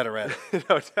to get better at it.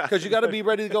 No doubt. Because you got to be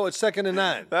ready to go at 2nd and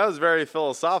 9. That was very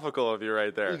philosophical of you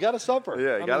right there. You got to suffer.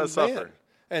 Yeah, you got to suffer. Man.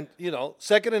 And,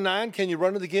 2nd and 9, can you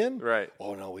run it again? Right.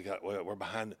 Oh, no, we're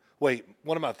behind. Wait,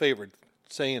 one of my favorite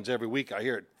sayings every week, I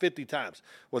hear it 50 times.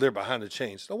 Well, they're behind the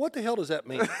chains. Now, what the hell does that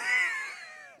mean?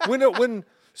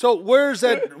 So where's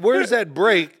that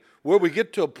break where we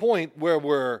get to a point where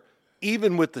we're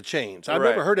even with the chains. I've Right.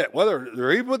 never heard that. Whether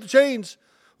they're even with the chains,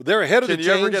 they're ahead of the Can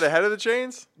chains. you ever get ahead of the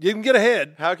chains? You can get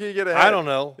ahead. How can you get ahead? I don't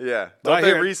know. Yeah. But I Don't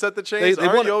they hear- reset the chains? they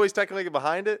Aren't wanna- you always technically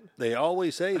behind it? They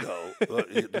always say, though,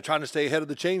 they're trying to stay ahead of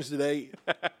the chains today.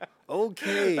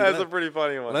 Okay. That's a pretty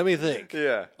funny one. Let me think.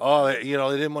 Yeah. Oh, they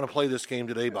didn't want to play this game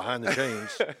today behind the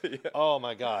chains. Oh,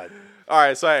 my God. All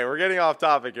right, so hey, we're getting off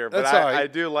topic here, but That's all right. I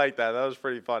do like that. That was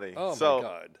pretty funny. Oh, my so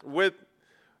God. with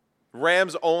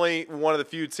Rams only one of the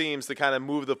few teams to kind of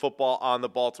move the football on the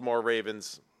Baltimore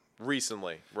Ravens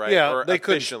recently, right? Yeah, or they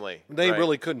efficiently. couldn't. They right?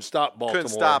 really couldn't stop Baltimore.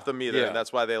 couldn't stop them either, Yeah. and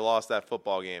that's why they lost that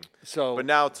football game. So- but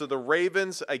now to the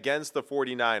Ravens against the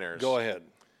 49ers. Go ahead.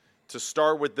 To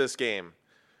start with this game,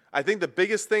 I think the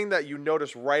biggest thing that you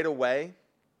notice right away,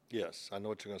 Yes, I know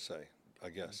what you're going to say, I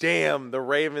guess. damn, the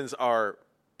Ravens are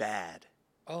bad.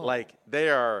 Oh. Like, they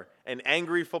are an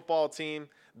angry football team.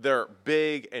 They're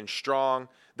big and strong.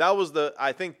 That was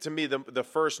I think to me, the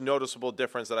first noticeable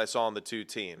difference that I saw in the two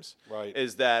teams. Right.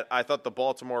 Is that I thought the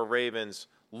Baltimore Ravens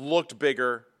looked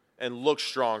bigger and looked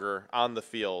stronger on the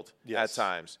field Yes, at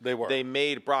times. they were. They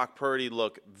made Brock Purdy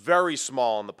look very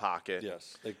small in the pocket.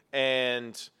 Yes.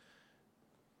 And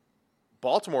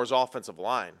Baltimore's offensive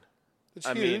line. It's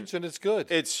I huge mean, and it's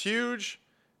good. It's huge,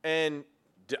 and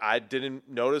I didn't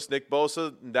notice Nick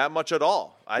Bosa that much at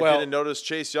all. I Well- didn't notice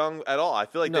Chase Young at all. I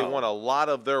feel like they No. won a lot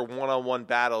of their one-on-one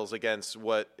battles against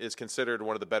what is considered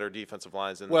one of the better defensive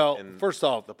lines in, in first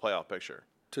off, the playoff picture.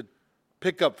 to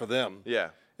pick up for them, Yeah,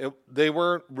 they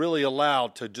weren't really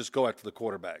allowed to just go after the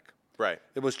quarterback. right.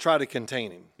 It was try to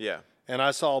contain him. Yeah, And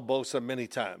I saw Bosa many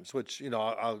times, which,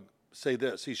 I'll say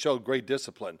this. He showed great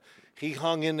discipline. He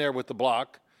hung in there with the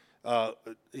block.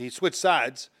 He switched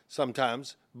sides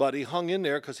sometimes, but he hung in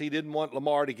there because he didn't want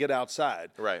Lamar to get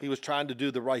outside. Right. He was trying to do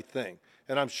the right thing.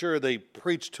 And I'm sure they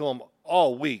preached to him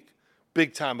all week,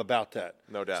 big time about that.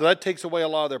 No doubt. So that takes away a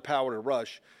lot of their power to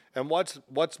rush. And what's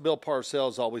Bill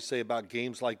Parcells always say about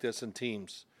games like this and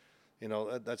teams?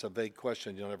 That's a vague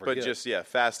question you'll never but get. just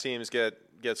fast teams get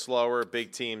slower.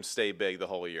 Big teams stay big the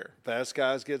whole year. Fast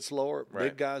guys get slower. Right.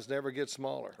 Big guys never get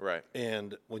smaller. Right.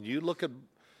 And when you look at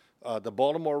the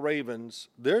Baltimore Ravens,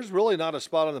 there's really not a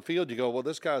spot on the field you go, well,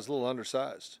 this guy's a little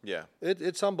undersized. Yeah,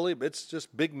 It's unbelievable. It's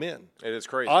just big men. it is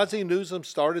crazy. Ozzie Newsome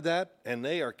started that, and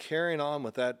they are carrying on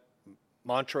with that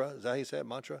mantra. Is that how you say it,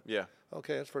 mantra? Yeah,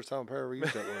 Okay, that's the first time I've ever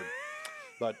used that word.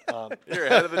 But you're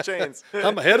ahead of the chains.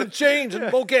 I'm ahead of change in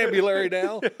vocabulary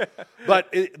now.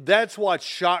 But that's what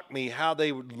shocked me, how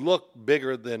they would look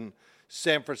bigger than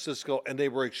San Francisco, and they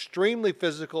were extremely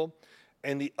physical.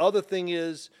 And the other thing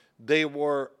is they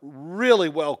were really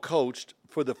well coached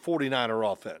for the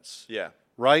 49er offense, Yeah.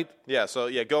 right? Yeah, so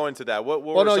go into that. What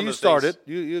Well, were no, some you of the started. things?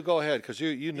 You go ahead because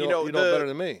you know know, it the- better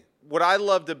than me. What I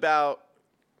loved about,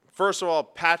 first of all,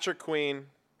 Patrick Queen,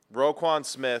 Roquan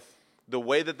Smith, the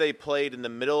way that they played in the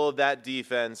middle of that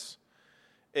defense,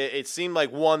 it seemed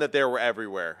like that they were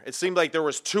everywhere. It seemed like there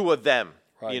was two of them,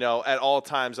 Right. at all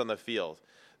times on the field.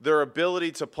 Their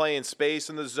ability to play in space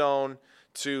in the zone,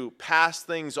 to pass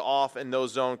things off in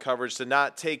those zone coverage, to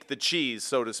not take the cheese,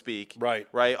 so to speak. Right.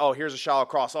 Right? Oh, here's a shallow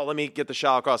cross. Oh, let me get the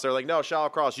shallow cross. They're like, no, shallow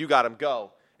cross. You got him.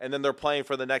 Go. And then they're playing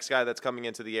for the next guy that's coming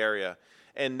into the area.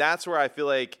 And that's where I feel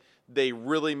like they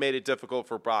really made it difficult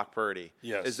for Brock Purdy.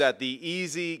 Yes. Is that the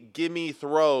easy gimme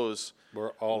throws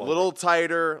We're all a little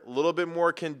tighter, a little bit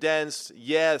more condensed.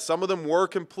 Yeah, some of them were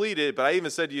completed, but I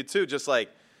even said to you too, just like,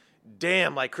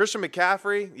 damn, like Christian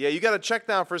McCaffrey, yeah, you got a check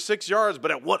down for 6 yards, but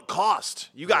at what cost?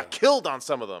 You got killed on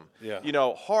some of them. Yeah.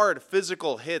 Hard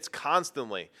physical hits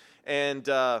constantly. And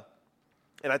I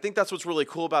think that's what's really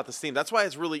cool about this team. That's why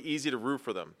it's really easy to root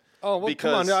for them. Oh, well,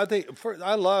 because come on. I think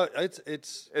I love it's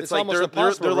it's almost like impossible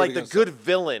they're to root like the against good them.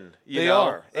 villain, They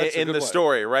are. That's a in good the way.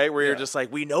 story, right? Where you're Yeah. just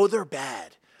like, we know they're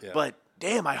bad, Yeah. but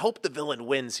damn, I hope the villain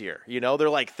wins here. They're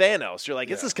like Thanos. You're like,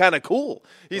 this Yeah. is kind of cool.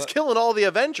 He's killing all the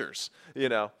Avengers. You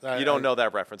don't know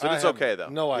that reference, but I it's have okay though.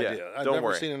 No Yeah, idea. I've don't never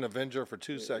worry. seen an Avenger for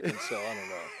 2 seconds, so I don't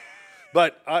know.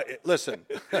 But listen,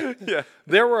 Yeah.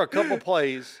 there were a couple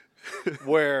plays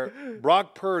where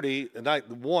Brock Purdy, and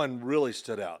one really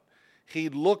stood out. He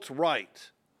looked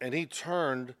right, and he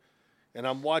turned, and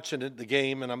I'm watching the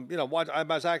game, and I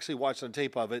was actually watching the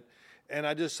tape of it, and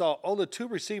I just saw, the two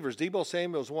receivers, Deebo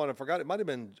Samuel's one, I forgot, it might have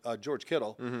been George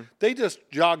Kittle. They just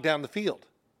jogged down the field.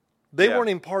 They Yeah. weren't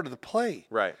even part of the play.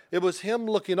 Right. It was him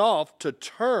looking off to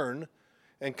turn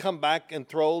and come back and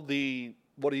throw the,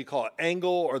 what do you call it,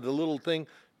 angle or the little thing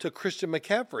to Christian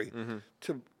McCaffrey.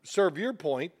 To serve your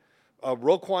point,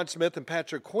 Roquan Smith and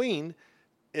Patrick Queen,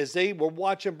 as they were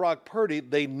watching Brock Purdy,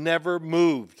 they never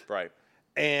moved. Right.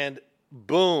 And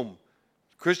boom,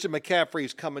 Christian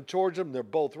McCaffrey's coming towards him. They're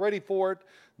both ready for it.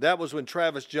 That was when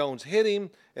Travis Jones hit him,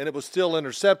 and it was still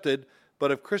intercepted. But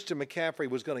if Christian McCaffrey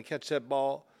was going to catch that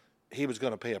ball, he was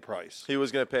going to pay a price. He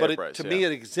was going to pay a price. To me,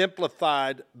 it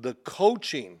exemplified the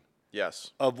coaching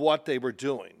of what they were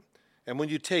doing. And when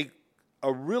you take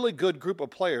a really good group of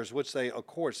players, which they, of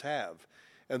course, have,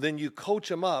 and then you coach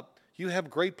them up, you have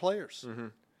great players. Mm-hmm.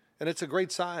 And it's a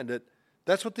great sign that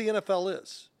that's what the NFL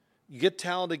is. You get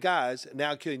talented guys, and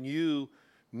now can you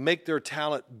make their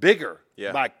talent bigger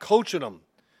by coaching them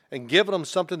and giving them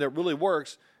something that really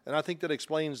works. And I think that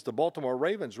explains the Baltimore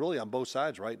Ravens really on both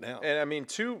sides right now. And, I mean,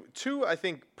 two I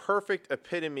think, perfect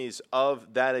epitomes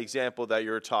of that example that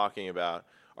you're talking about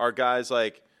are guys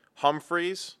like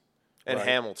Humphreys and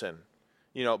Hamilton.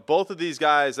 You know, both of these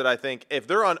guys that I think if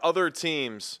they're on other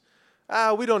teams,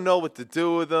 we don't know what to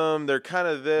do with them. They're kind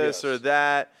of this or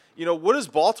that. You know, what does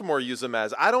Baltimore use them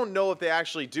as? I don't know if they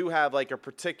actually do have like a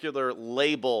particular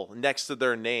label next to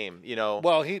their name, you know,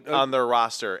 on their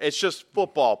roster. It's just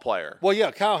football player. Well,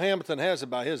 yeah, Kyle Hamilton has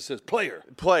about his. It says player.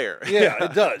 Player. Yeah,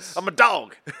 it does. I'm a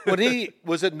dog. When he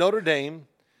was at Notre Dame,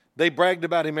 they bragged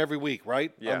about him every week,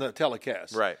 right? Yeah. On the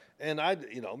telecast. Right. And I'm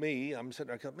sitting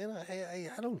there going, man,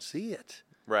 I don't see it.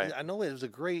 Right. I know it was a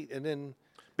great, and then.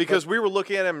 Because we were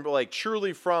looking at him like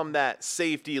truly from that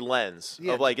safety lens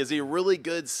of like, is he a really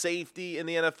good safety in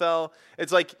the NFL?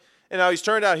 It's like, and now he's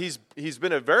turned out he's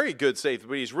been a very good safety,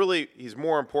 but he's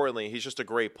more importantly, he's just a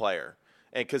great player.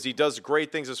 And because he does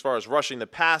great things as far as rushing the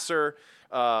passer.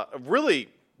 Really,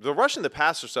 the rushing the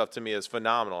passer stuff to me is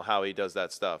phenomenal how he does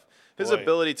that stuff. His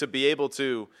ability to be able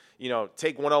to, you know,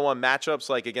 take one-on-one matchups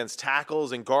like against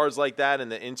tackles and guards like that in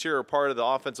the interior part of the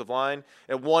offensive line.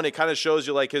 And one, it kind of shows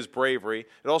you like his bravery.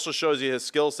 It also shows you his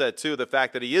skill set too, the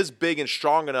fact that he is big and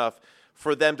strong enough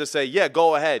for them to say, yeah,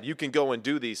 go ahead, you can go and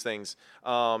do these things.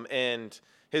 And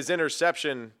his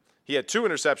interception, he had 2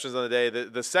 interceptions on the day.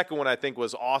 The second one I think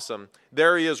was awesome.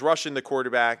 There he is rushing the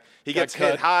quarterback. He gets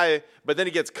hit high, but then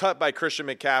he gets cut by Christian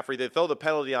McCaffrey. They throw the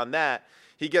penalty on that.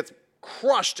 He gets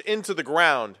crushed into the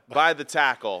ground by the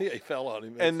tackle. Yeah, he fell on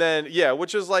him. And then,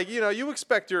 which is like, you know, you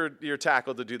expect your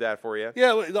tackle to do that for you.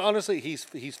 Yeah, honestly,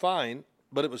 he's fine,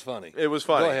 but it was funny. It was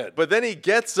funny. Go ahead. But then he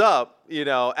gets up, you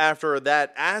know, after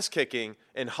that ass kicking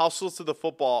and hustles to the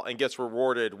football and gets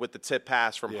rewarded with the tip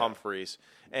pass from Humphreys.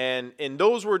 And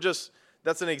those were just,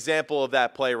 that's an example of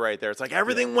that play right there. It's like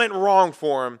everything went wrong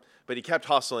for him. But he kept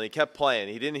hustling. He kept playing.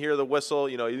 He didn't hear the whistle.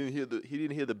 You know, he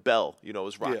didn't hear the bell. You know,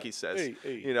 as Rocky says.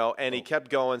 You know, and he kept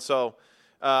going. So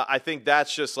I think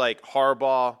that's just like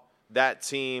Harbaugh, that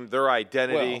team, their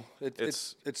identity. Well,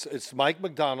 it's Mike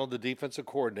McDonald, the defensive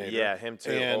coordinator. Yeah, him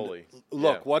too. And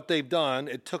look, what they've done.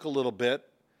 It took a little bit,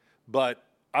 but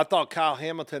I thought Kyle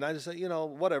Hamilton. I just said, you know,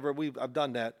 whatever. I've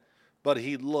done that, but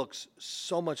he looks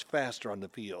so much faster on the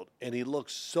field, and he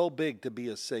looks so big to be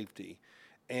a safety.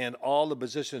 And all the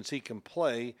positions he can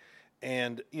play.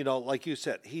 And, you know, like you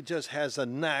said, he just has a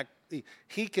knack.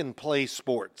 He can play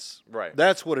sports. Right.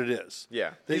 That's what it is.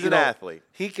 Yeah. He's an athlete.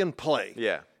 He can play.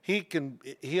 Yeah.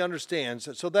 He understands.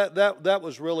 So that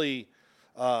was really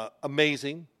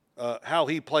amazing how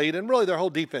he played. And really their whole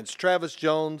defense. Travis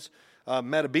Jones,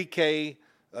 Matabike,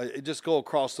 just go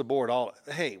across the board.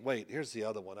 Hey, wait, here's the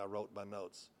other one I wrote in my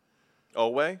notes.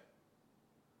 Oweh?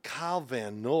 Kyle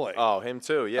Van Noy. Oh, him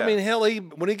too, yeah. I mean, hell,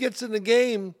 when he gets in the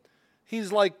game,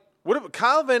 he's like... What about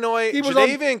Kyle Van Noy,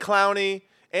 Jadeveon Clowney,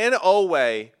 and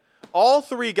Oweh? All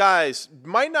 3 guys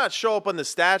might not show up on the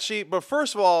stat sheet, but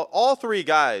first of all 3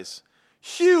 guys,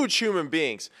 huge human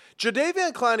beings.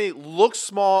 Jadeveon Clowney looks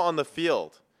small on the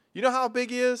field. You know how big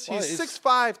he is? He's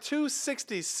 6'5",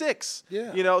 266.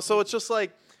 Yeah. You know, so it's just like,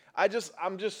 I'm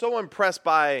just so impressed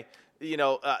by, you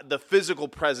know, the physical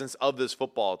presence of this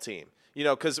football team. You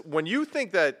know, because when you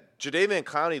think that Jadeveon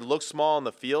Clowney looks small on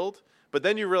the field, but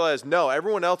then you realize, no,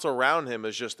 everyone else around him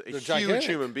is just a huge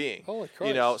human being. Holy Christ.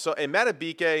 You know, so, and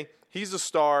Matabike, he's a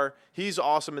star. He's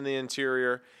awesome in the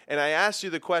interior. And I asked you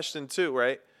the question too,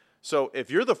 right? So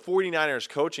if you're the 49ers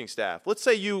coaching staff, let's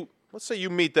say you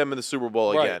meet them in the Super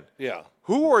Bowl again. Yeah.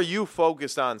 Who are you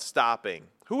focused on stopping?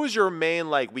 Who is your main,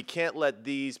 like, we can't let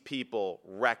these people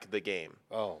wreck the game?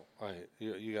 Oh,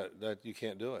 you got that. You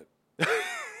can't do it.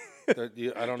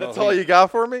 I don't know. That's all you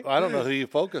got for me? I don't know who you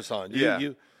focus on.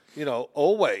 You know,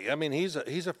 Oweh. I mean, he's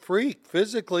a freak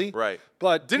physically. Right.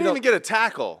 But didn't even get a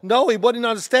tackle. No, he wasn't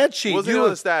on the stat sheet. Wasn't on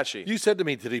the stat sheet. You said to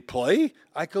me, did he play?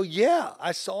 I go, yeah.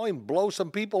 I saw him blow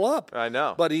some people up. I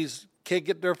know. But can't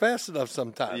get there fast enough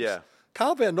sometimes. Yeah.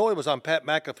 Kyle Van Noy was on Pat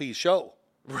McAfee's show.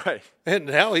 Right. And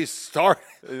now he's out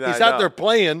there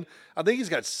playing. I think he's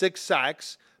got 6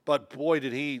 sacks. But boy,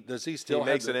 does he still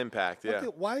makes an impact, yeah.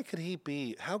 Why could he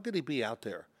be? How could he be out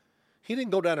there? he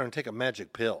didn't go down there and take a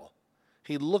magic pill.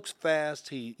 He looks fast.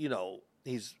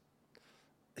 He's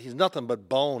nothing but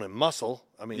bone and muscle.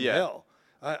 I mean, hell,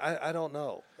 I don't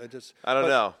know. I don't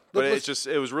know, but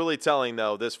it was really telling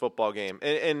though, this football game.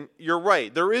 And you're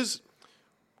right. There is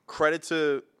credit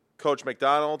to Coach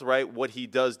McDonald, right? What he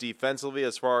does defensively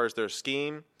as far as their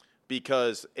scheme,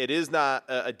 because it is not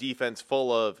a defense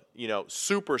full of,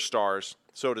 superstars,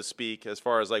 so to speak, as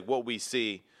far as like what we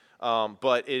see.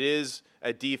 But it is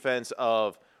a defense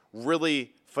of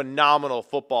really phenomenal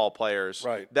football players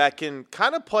that can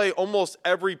kind of play almost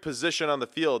every position on the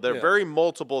field. They're very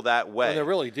multiple that way. And they're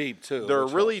really deep, too. They're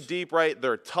really deep, right?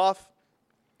 They're tough.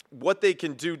 What they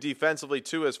can do defensively,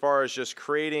 too, as far as just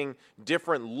creating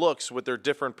different looks with their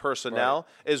different personnel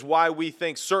is why we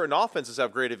think certain offenses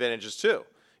have great advantages, too.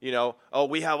 We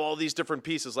have all these different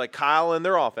pieces, like Kyle and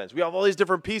their offense. We have all these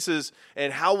different pieces,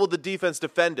 and how will the defense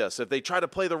defend us? If they try to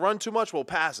play the run too much, we'll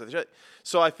pass it.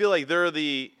 So I feel like they're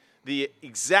the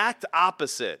exact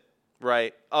opposite,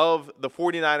 right, of the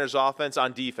 49ers offense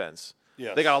on defense.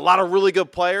 Yes. They got a lot of really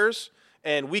good players,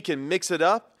 and we can mix it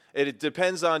up. It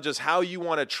depends on just how you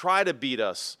want to try to beat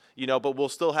us, but we'll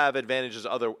still have advantages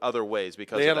other ways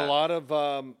because they of had that. a lot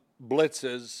of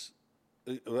blitzes.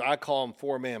 I call them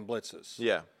 4-man blitzes.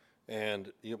 Yeah.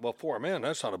 And, 4-man,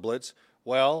 that's not a blitz.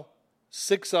 Well,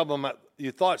 6 of them,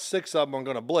 you thought 6 of them were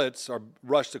going to blitz or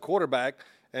rush the quarterback,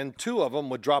 and 2 of them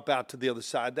would drop out to the other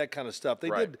side, that kind of stuff. They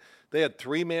had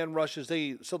 3-man rushes.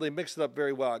 So they mixed it up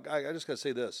very well. I just got to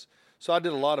say this. So I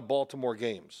did a lot of Baltimore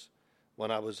games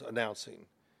when I was announcing.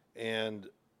 And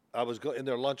I was in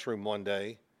their lunchroom one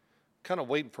day, kind of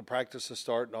waiting for practice to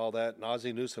start and all that, and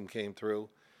Ozzie Newsome came through.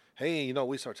 Hey,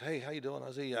 we start, hey, how you doing,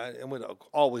 Ozzie? And we'd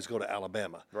always go to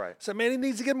Alabama. Right. I said, man, he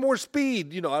needs to get more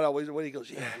speed. When he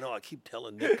goes, yeah, no, I keep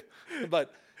telling Nick.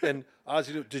 And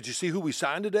Ozzie, did you see who we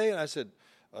signed today? And I said,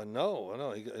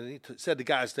 no. He said the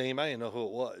guy's name. I didn't know who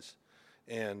it was.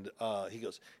 And he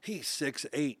goes, he's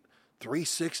 6'8",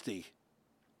 360.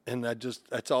 And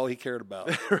that's all he cared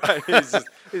about. Right.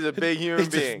 He's a big human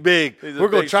being. Just big. We're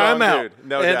going to try him out. Dude.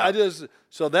 No doubt.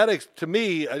 So that, to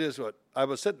me, I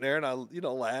was sitting there and I,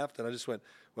 laughed and I just went,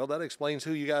 well, that explains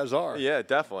who you guys are. Yeah,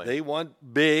 definitely. They want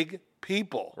big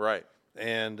people. Right.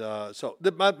 And so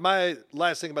my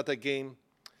last thing about that game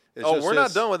is we're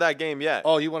not done with that game yet.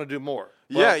 Oh, you want to do more?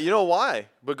 Yeah, you know why?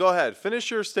 But go ahead. Finish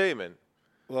your statement.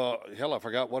 Well, hell, I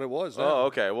forgot what it was. Oh,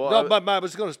 okay. Well, no, I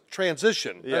was going to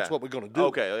transition. Yeah. That's what we're going to do.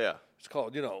 Okay, yeah. It's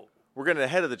called, We're getting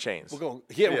ahead of the chains. We're going,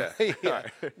 Yeah.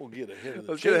 We'll get ahead of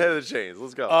the Let's get ahead of the chains.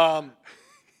 Let's go.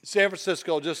 San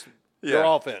Francisco, just their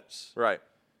offense. Right.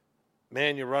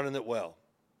 Man, you're running it well.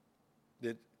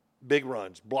 Big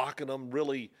runs, blocking them,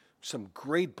 really some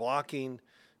great blocking,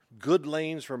 good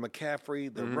lanes for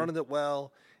McCaffrey. They're running it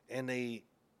well, and they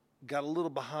got a little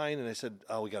behind, and they said,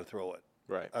 we got to throw it.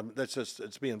 Right.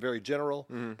 It's being very general,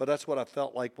 but that's what I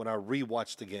felt like when I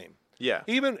rewatched the game. Yeah.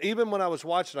 Even when I was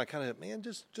watching, I kind of, man,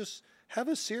 just have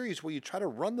a series where you try to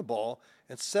run the ball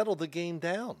and settle the game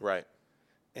down. Right.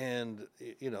 And,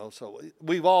 so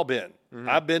we've all been.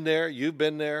 I've been there. You've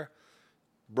been there.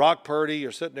 Brock Purdy,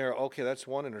 you're sitting there, okay, that's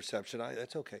 1 interception.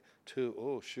 That's okay. 2,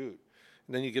 oh, shoot.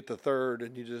 And then you get the third,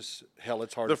 and you just,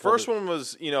 it's hard. The first one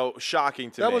was,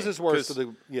 shocking to me. That was his worst.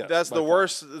 That's the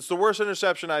worst. It's the worst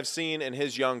interception I've seen in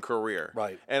his young career.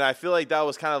 Right. And I feel like that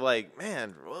was kind of like,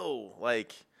 man, whoa,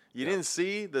 like you didn't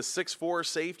see the 6'4"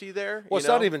 safety there. Well, it's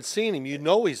not even seeing him. You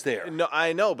know he's there. No,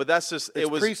 I know, but that's just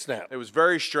it was pre-snap. It was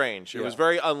very strange. It was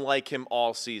very unlike him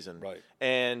all season. Right.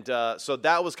 And so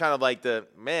that was kind of like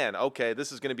okay,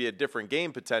 this is going to be a different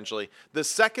game potentially. The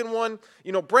second one,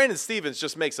 Brandon Stevens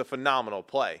just makes a phenomenal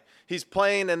play. He's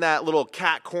playing in that little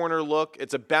cat corner look.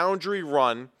 It's a boundary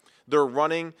run. They're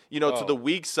running, to the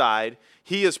weak side.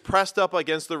 He is pressed up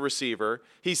against the receiver.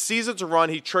 He sees it to run.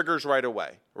 He triggers right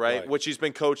away, right? Which he's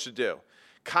been coached to do.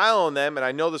 Kyle and them, and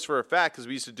I know this for a fact because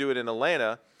we used to do it in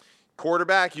Atlanta,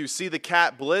 quarterback, you see the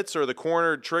cat blitz or the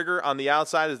corner trigger on the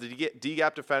outside as the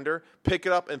D-gap defender, pick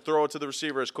it up and throw it to the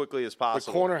receiver as quickly as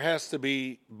possible. The corner has to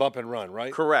be bump and run,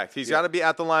 right? Correct. He's got to be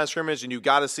at the line of scrimmage, and you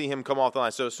got to see him come off the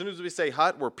line. So as soon as we say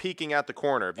hut, we're peeking at the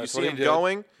corner. If you see him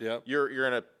going, you're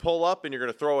going to pull up and you're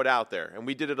going to throw it out there. And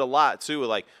we did it a lot, too, with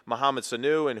like Mohamed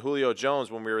Sanu and Julio Jones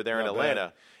when we were there in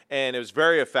Atlanta. And it was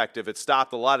very effective. It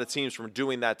stopped a lot of teams from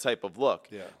doing that type of look.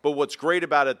 Yeah. But what's great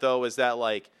about it, though, is that,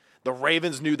 the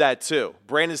Ravens knew that too.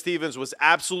 Brandon Stevens was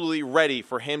absolutely ready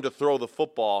for him to throw the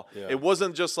football. Yeah. It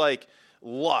wasn't just like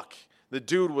luck. The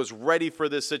dude was ready for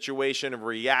this situation and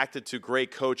reacted to great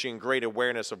coaching, great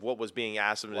awareness of what was being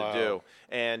asked of him to do.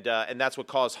 And that's what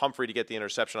caused Humphrey to get the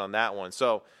interception on that one.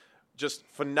 So just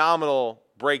phenomenal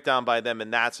breakdown by them in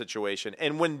that situation.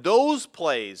 And when those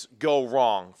plays go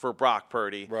wrong for Brock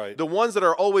Purdy, right. the ones that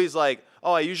are always like,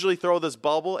 oh, I usually throw this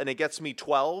bubble and it gets me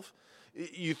 12.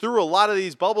 You threw a lot of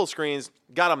these bubble screens,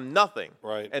 got them nothing.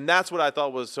 Right. And that's what I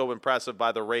thought was so impressive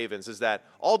by the Ravens is that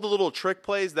all the little trick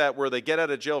plays that where they get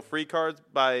out of jail free cards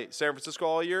by San Francisco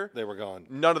all year, they were gone.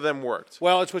 None of them worked.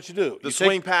 Well, it's what you do. The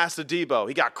swing pass to Debo,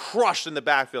 he got crushed in the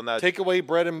backfield. Now, take away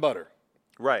bread and butter.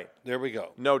 Right. There we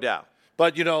go. No doubt.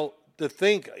 But, to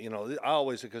think, I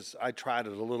always, because I tried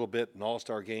it a little bit in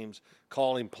all-star games,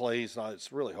 calling plays, and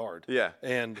it's really hard. Yeah.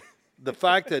 And the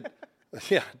fact that,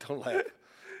 yeah, don't laugh.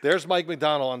 There's Mike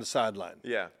McDonald on the sideline.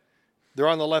 Yeah. They're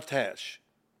on the left hash.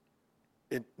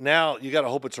 Now you got to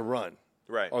hope it's a run.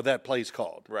 Right. Or that play's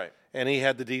called. Right. And he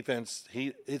had the defense.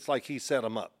 It's like he set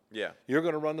him up. Yeah. You're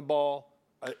going to run the ball.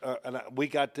 We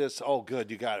got this. Oh,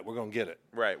 good, you got it. We're going to get it.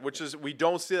 Right, which is we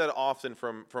don't see that often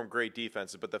from great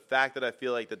defenses. But the fact that I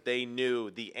feel like that they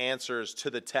knew the answers to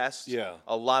the test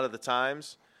a lot of the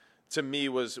times, to me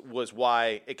was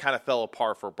why it kind of fell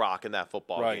apart for Brock in that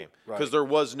football game. Because there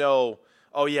was no,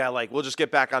 we'll just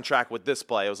get back on track with this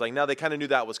play. It was like, no, they kind of knew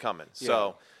that was coming. Yeah.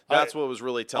 So that's what was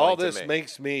really telling all to me. All this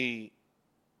makes me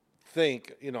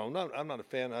think, I'm not a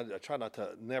fan. I try not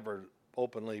to never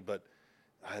openly, but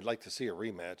I'd like to see a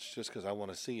rematch just because I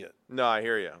want to see it. No, I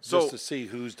hear you. Just to see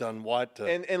who's done what.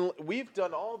 And we've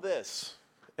done all this,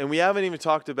 and we haven't even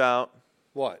talked about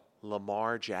what?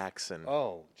 Lamar Jackson.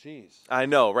 Oh, jeez. I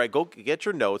know, right? Go get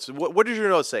your notes. What does your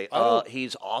notes say?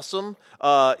 He's awesome.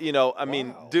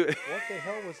 Mean, dude. What the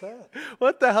hell was that?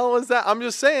 What the hell was that? I'm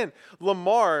just saying,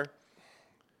 Lamar.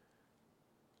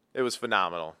 It was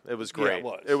phenomenal. It was great.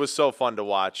 Yeah, it was so fun to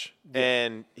watch. Yeah.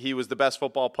 And he was the best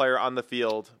football player on the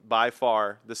field by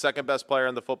far. The second best player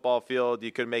on the football field.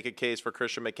 You could make a case for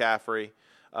Christian McCaffrey.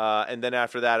 And then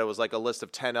after that, it was like a list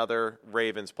of 10 other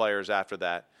Ravens players after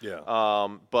that. Yeah.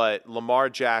 But Lamar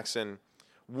Jackson,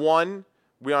 we want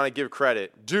to give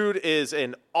credit. Dude is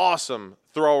an awesome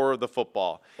thrower of the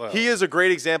football. Wow. He is a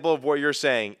great example of what you're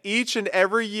saying. Each and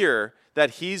every year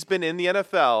that he's been in the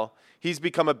NFL, he's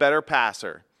become a better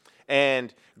passer.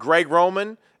 And Greg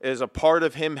Roman is a part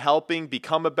of him helping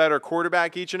become a better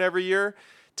quarterback each and every year.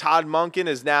 Todd Monken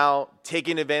is now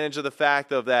taking advantage of the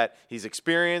fact of that he's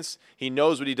experienced, he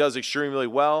knows what he does extremely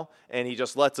well, and he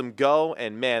just lets him go.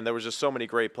 And, man, there was just so many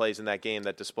great plays in that game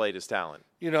that displayed his talent.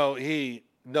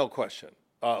 No question.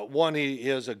 One, he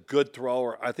is a good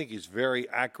thrower. I think he's very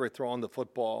accurate throwing the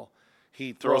football.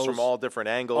 He throws from all different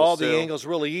angles. All the angles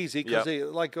really easy because,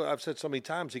 like I've said so many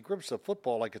times, he grips the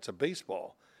football like it's a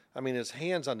baseball. I mean, his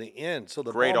hand's on the end, so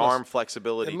the great arm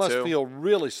flexibility. It must feel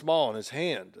really small in his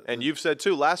hand. And you've said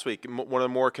too last week one of the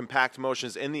more compact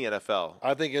motions in the NFL.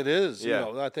 I think it is. Yeah.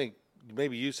 I think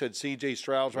maybe you said C.J.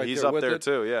 Stroud's right He's there up with there it.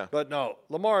 too. Yeah. But no,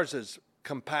 Lamar's is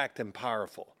compact and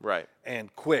powerful. Right.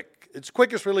 And quick. It's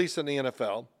quickest release in the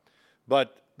NFL,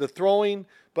 but the throwing.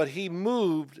 But he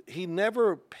moved. He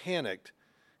never panicked.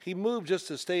 He moved just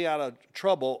to stay out of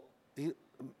trouble.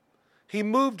 He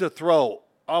moved to throw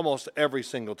almost every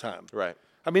single time. Right.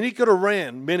 I mean, he could have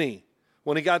ran many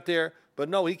when he got there, but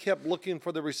no, he kept looking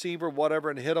for the receiver, whatever,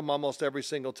 and hit him almost every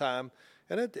single time.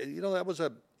 And that was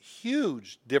a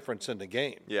huge difference in the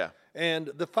game. Yeah. And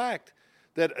the fact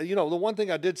that the one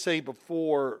thing I did say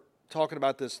before talking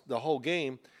about the whole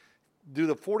game, do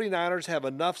the 49ers have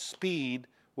enough speed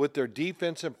with their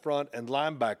defense in front and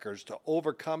linebackers to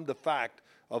overcome the fact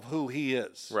of who he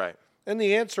is? Right. And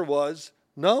the answer was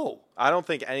no. I don't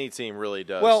think any team really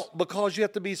does. Well, because you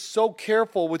have to be so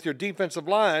careful with your defensive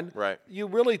line, right. You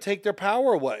really take their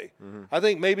power away. Mm-hmm. I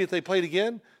think maybe if they played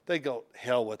again, they go,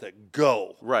 hell with it,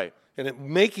 go. Right. And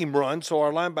make him run so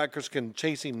our linebackers can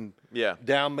chase him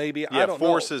down maybe. I don't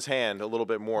force know. his hand a little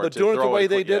bit more. But doing it the way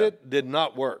they did it did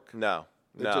not work. No.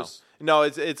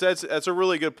 It's a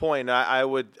really good point. I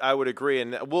would agree.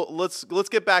 And let's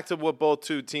get back to what both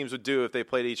two teams would do if they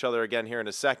played each other again here in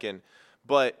a second.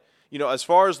 But as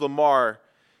far as Lamar,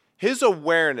 his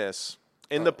awareness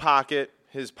in the pocket,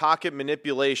 his pocket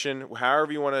manipulation,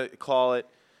 however you want to call it,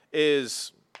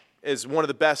 is one of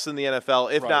the best in the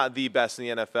NFL, if not the best in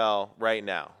the NFL right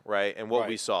now, right? And what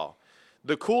we saw.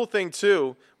 The cool thing,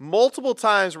 too, multiple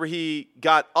times where he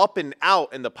got up and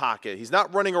out in the pocket. He's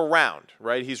not running around,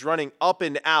 right? He's running up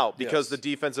and out because the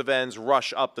defensive ends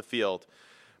rush up the field.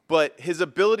 But his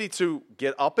ability to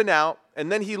get up and out,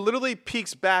 and then he literally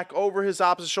peeks back over his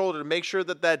opposite shoulder to make sure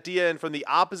that D end from the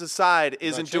opposite side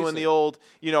isn't doing the old,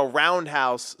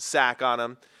 roundhouse sack on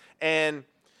him. And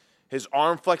his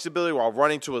arm flexibility while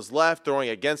running to his left, throwing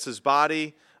against his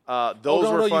body, those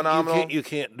were phenomenal. You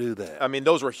can't do that. I mean,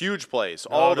 those were huge plays.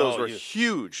 All those were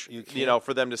huge,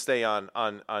 for them to stay on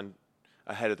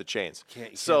ahead of the chains.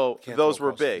 Can't those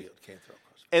were big.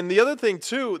 And the other thing,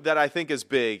 too, that I think is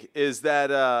big is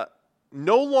that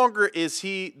no longer is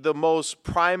he the most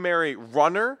primary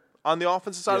runner on the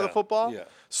offensive side of the football. Yeah.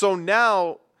 So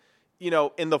now,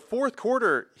 in the fourth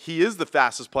quarter, he is the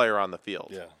fastest player on the field.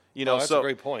 Yeah. That's a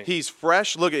great point. He's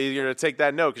fresh. Look, you're going to take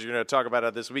that note because you're going to talk about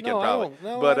it this weekend, probably.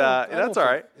 But that's all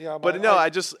right. Yeah, but no, I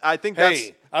think that's.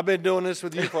 Hey, I've been doing this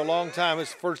with you for a long time.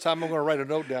 It's the first time I'm going to write a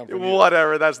note down for you.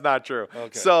 Whatever, that's not true.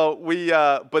 Okay. So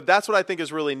but that's what I think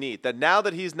is really neat. That now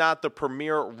that he's not the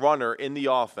premier runner in the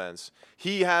offense,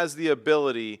 he has the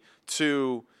ability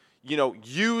to,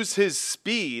 use his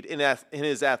speed in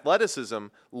his athleticism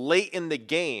late in the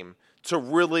game to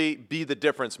really be the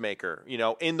difference maker,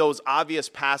 in those obvious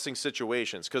passing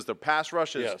situations, because the pass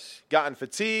rush has gotten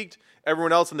fatigued.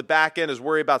 Everyone else in the back end is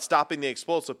worried about stopping the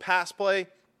explosive pass play,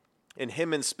 and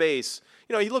him in space.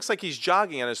 He looks like he's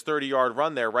jogging on his 30-yard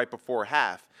run there right before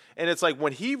half. And it's like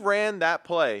when he ran that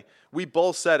play, we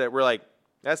both said it. We're like,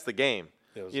 that's the game.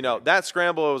 That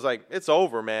scramble, it was like, it's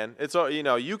over, man. It's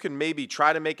you can maybe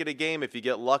try to make it a game if you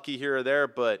get lucky here or there,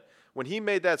 but when he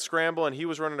made that scramble and he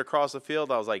was running across the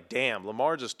field, I was like, damn,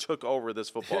 Lamar just took over this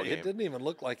football game. It didn't even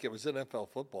look like it was NFL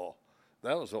football.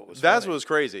 That was what was That's what was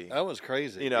crazy. That was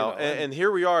crazy. And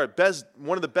here we are,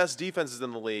 one of the best defenses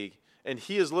in the league, and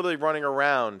he is literally running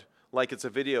around like it's a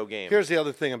video game. Here's the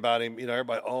other thing about him.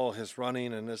 Everybody, his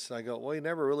running and this. And I go, well, he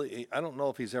never really – I don't know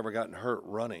if he's ever gotten hurt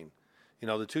running.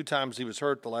 The 2 times he was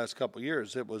hurt the last couple of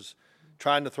years, it was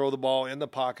trying to throw the ball in the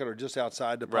pocket or just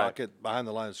outside the pocket behind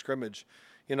the line of scrimmage.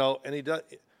 And he does.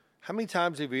 How many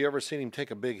times have you ever seen him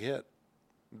take a big hit?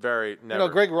 Never.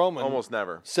 Greg Roman almost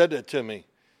never said that to me.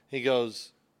 He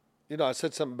goes, I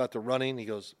said something about the running. He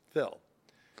goes, Phil,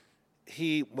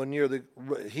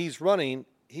 he's running,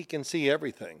 he can see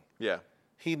everything. Yeah.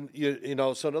 So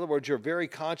in other words, you're very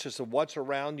conscious of what's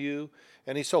around you,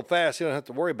 and he's so fast, you don't have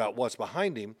to worry about what's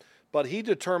behind him, but he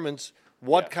determines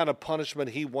what kind of punishment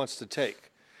he wants to take.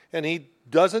 And he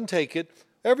doesn't take it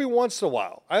every once in a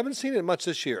while. I haven't seen it much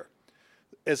this year.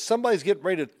 As somebody's getting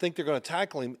ready to think they're going to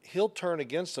tackle him, he'll turn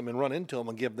against them and run into them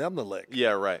and give them the lick.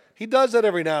 Yeah, right. He does that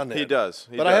every now and then. He does.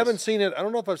 I haven't seen it. I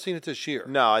don't know if I've seen it this year.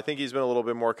 No, I think he's been a little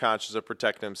bit more conscious of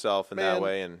protecting himself in that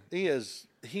way. And he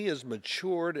is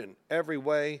matured in every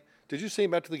way. Did you see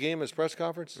him after the game at his press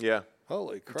conference? Yeah.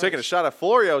 Holy crap. Taking a shot at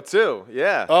Florio, too.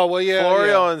 Yeah. Oh, well, yeah.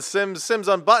 Florio and Sims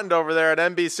unbuttoned over there at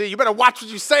NBC. You better watch what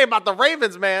you say about the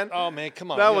Ravens, man. Oh, man, come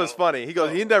on. That was funny. He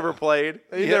goes, he never played.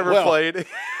 He never played.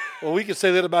 Well, we can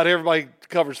say that about everybody who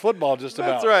covers football just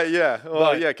about. That's right, yeah.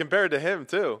 Well, compared to him,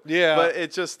 too. Yeah. But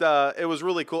it just, it was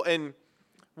really cool. And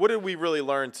what did we really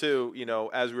learn, too,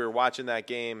 as we were watching that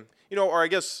game, or I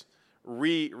guess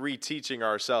re-teaching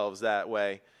ourselves that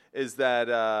way, is that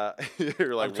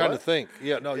you're like, I'm trying to think.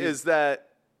 Yeah, no. Is that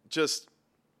just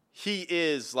he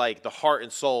is like the heart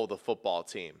and soul of the football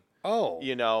team. Oh.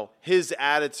 His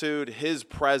attitude, his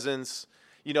presence.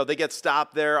 They get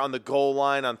stopped there on the goal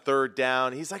line on 3rd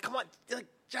down. He's like, come on,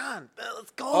 John,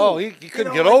 let's go. Oh, he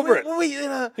couldn't get over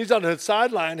it. He's on the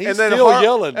sideline. He's still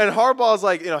yelling. And Harbaugh's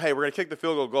like, hey, we're going to kick the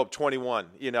field goal, go up 21.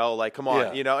 Come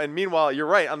on. Yeah. And meanwhile, you're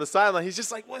right, on the sideline, he's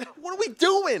just like, what are we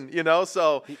doing?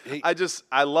 So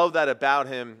I love that about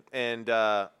him and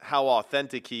how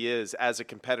authentic he is as a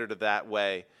competitor that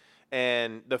way.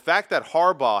 And the fact that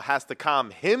Harbaugh has to calm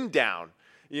him down,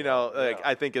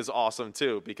 I think is awesome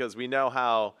too, because we know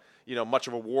how, much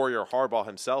of a warrior Harbaugh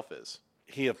himself is.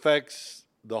 He affects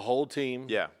the whole team.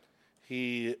 Yeah.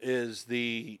 He is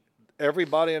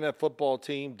everybody on that football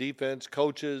team, defense,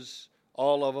 coaches,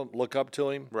 all of them look up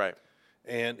to him. Right.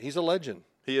 And he's a legend.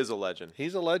 He is a legend.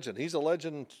 He's a legend. He's a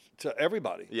legend to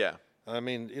everybody. Yeah. I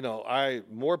mean,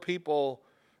 more people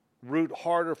root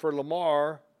harder for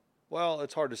Lamar. Well,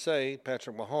 it's hard to say.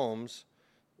 Patrick Mahomes,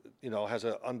 has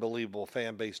an unbelievable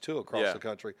fan base too across the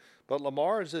country. But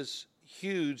Lamar is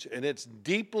huge, and it's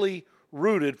deeply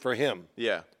rooted for him.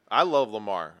 Yeah. I love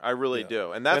Lamar. I really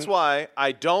do. And that's why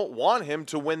I don't want him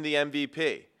to win the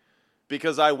MVP,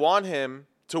 because I want him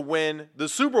to win the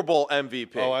Super Bowl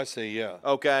MVP. Oh, I see, yeah.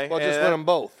 Okay. Well, just win them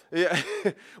both. Yeah.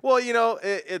 Well,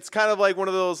 it's kind of like one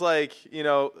of those, one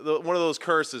of those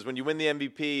curses. When you win the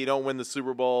MVP, you don't win the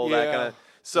Super Bowl, that kind of.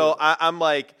 So I'm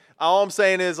like, all I'm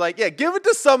saying is give it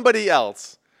to somebody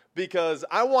else. Because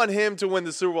I want him to win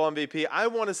the Super Bowl MVP. I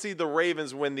want to see the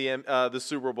Ravens win the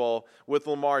Super Bowl with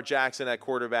Lamar Jackson at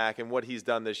quarterback and what he's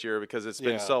done this year, because it's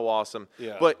been so awesome.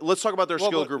 Yeah. But let's talk about their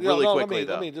skill group really quickly,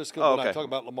 though. Let me just go when I talk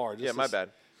about Lamar. My bad.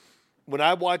 When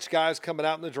I watch guys coming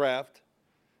out in the draft,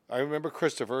 I remember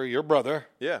Christopher, your brother.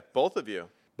 Yeah, both of you.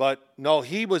 But, no,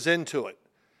 he was into it.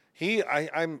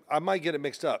 I might get it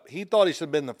mixed up. He thought he should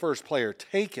have been the first player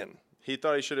taken. He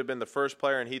thought he should have been the first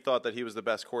player, and he thought that he was the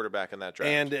best quarterback in that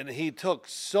draft. And he took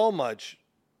so much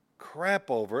crap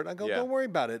over it. I go, Yeah. don't worry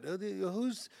about it.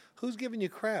 Who's giving you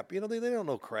crap? They don't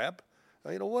know crap.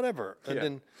 Whatever. And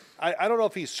then I don't know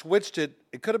if he switched it.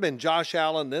 It could have been Josh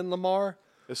Allen, then Lamar.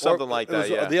 It's something like that,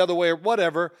 yeah. The other way or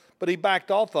whatever. But he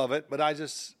backed off of it. But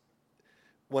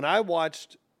when I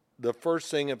watched the first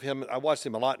thing of him, I watched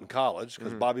him a lot in college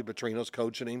because Bobby Petrino's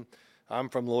coaching him. I'm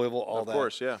from Louisville, all that. Of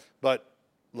course, yeah. But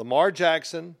Lamar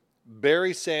Jackson,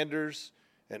 Barry Sanders,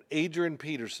 and Adrian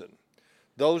Peterson.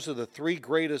 Those are the 3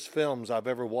 greatest films I've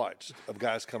ever watched of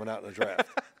guys coming out in the draft.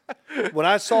 When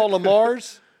I saw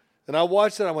Lamar's and I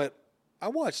watched it, I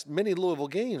watched many Louisville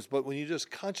games, but when you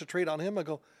just concentrate on him, I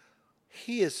go,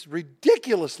 he is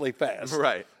ridiculously fast.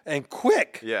 Right. And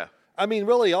quick. Yeah. I mean,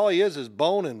 really, all he is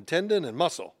bone and tendon and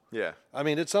muscle. Yeah. I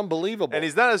mean, it's unbelievable. And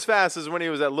he's not as fast as when he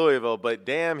was at Louisville, but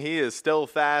damn, he is still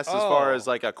fast as far as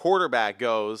like a quarterback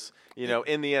goes,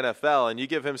 in the NFL. And you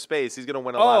give him space, he's going to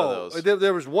win a lot of those.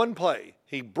 There was one play.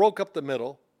 He broke up the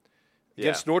middle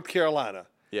against North Carolina.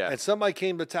 Yeah. And somebody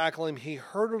came to tackle him. He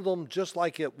hurdled him just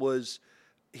like he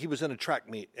was in a track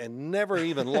meet and never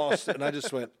even lost it. And I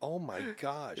just went, oh, my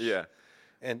gosh. Yeah.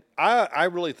 And I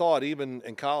really thought, even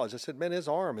in college, I said, man, his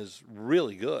arm is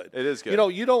really good. It is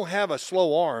good. You don't have a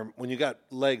slow arm when you got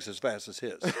legs as fast as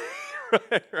his.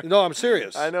 Right. No, I'm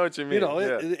serious. I know what you mean.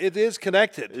 It is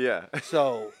connected. Yeah.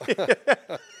 So,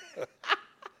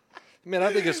 man,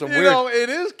 I think it's some weird. It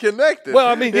is connected. Well,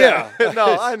 I mean, yeah.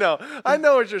 No, I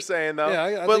know what you're saying, though.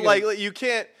 Yeah, but you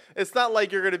can't. It's not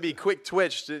like you're going to be quick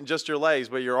twitched in just your legs,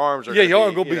 but your arms are. Your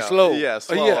arm going to be slow. Yeah,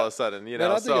 slow all of a sudden. Man,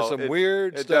 I think it's some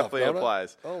weird stuff. It definitely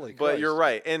applies. Holy Christ. But you're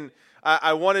right, and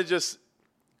I want to just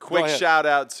quick shout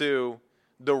out to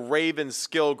the Ravens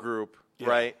skill group. Yeah.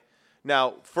 Right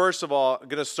now, first of all, I'm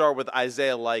going to start with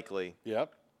Isaiah Likely.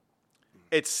 Yep.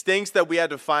 It stinks that we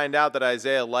had to find out that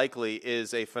Isaiah Likely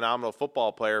is a phenomenal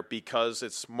football player because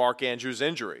it's Mark Andrews'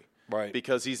 injury. Right.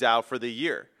 Because he's out for the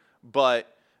year. But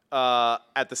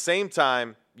at the same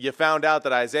time, you found out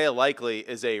that Isaiah Likely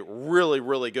is a really,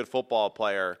 really good football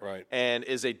player, right, and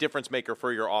is a difference maker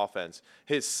for your offense.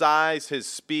 His size, his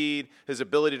speed, his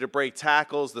ability to break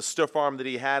tackles, the stiff arm that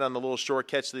he had on the little short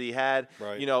catch that he had.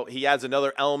 Right. He adds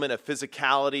another element of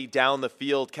physicality down the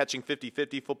field, catching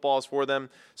 50-50 footballs for them.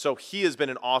 So he has been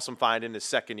an awesome find in his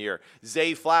second year.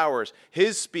 Zay Flowers,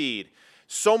 his speed.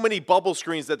 So many bubble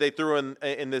screens that they threw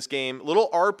in this game. Little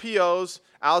RPOs,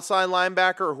 outside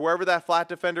linebacker, or whoever that flat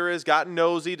defender is, got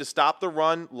nosy to stop the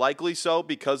run, likely so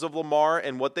because of Lamar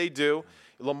and what they do.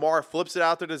 Lamar flips it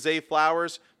out there to Zay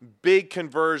Flowers. Big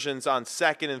conversions on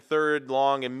second and third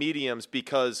long and mediums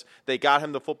because they got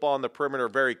him the football on the perimeter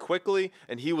very quickly,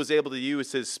 and he was able to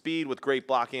use his speed with great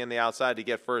blocking on the outside to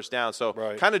get first down. So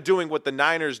kind of doing what the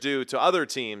Niners do to other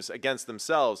teams against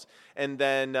themselves. And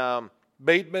then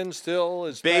Bateman still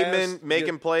is fast.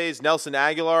 Making plays. Nelson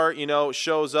Aguilar,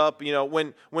 shows up.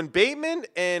 When Bateman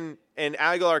and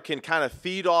Aguilar can kind of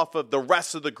feed off of the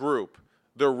rest of the group,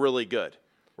 they're really good,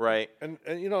 right? And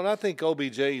I think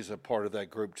OBJ is a part of that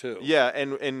group too. Yeah,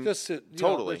 and just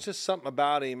totally, there's just something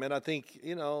about him, and I think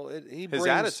he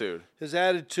brings his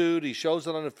attitude. He shows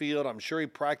it on the field. I'm sure he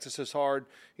practices hard.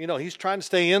 He's trying to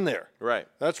stay in there. Right.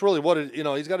 That's really what it.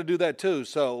 He's got to do that too.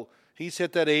 So he's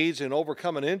hit that age and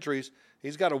overcoming injuries.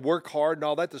 He's got to work hard and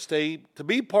all that to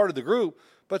be part of the group.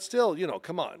 But still,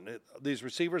 come on. These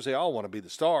receivers, they all want to be the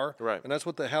star. Right. And that's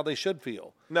how they should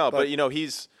feel. No, but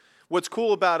what's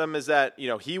cool about him is that,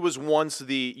 he was once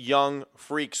the young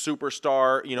freak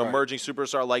superstar, emerging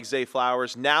superstar like Zay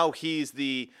Flowers. Now he's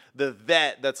the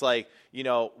vet that's like, we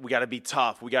got to be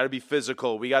tough. We got to be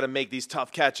physical. We got to make these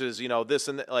tough catches, this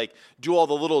and that, like do all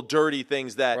the little dirty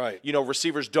things that,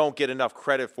 receivers don't get enough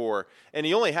credit for. And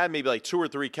he only had maybe like 2 or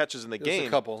 3 catches in the game. A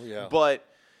couple, yeah. But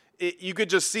you could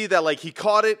just see that, like, he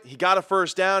caught it, he got a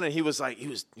first down, and he was like, he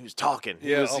was talking.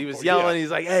 He was yelling.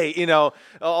 He's like, hey,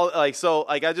 I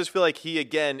just feel like he,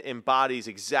 again, embodies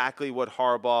exactly what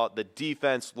Harbaugh, the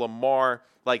defense, Lamar,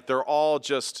 like, they're all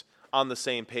just on the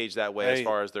same page that way as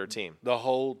far as their team. The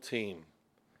whole team.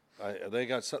 They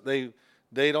got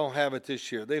they don't have it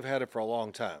this year. They've had it for a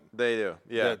long time. They do,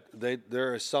 yeah.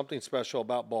 There is something special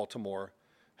about Baltimore,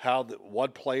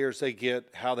 what players they get,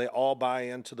 how they all buy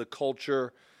into the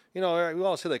culture. We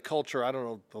all say that culture. I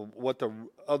don't know what the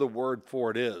other word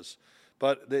for it is,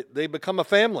 but they become a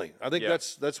family. I think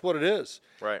that's what it is.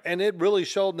 Right. And it really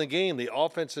showed in the game. The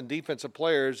offense and defensive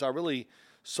players, I really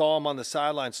saw them on the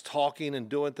sidelines talking and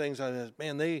doing things. And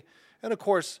of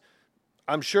course,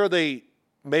 I'm sure they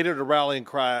made it a rallying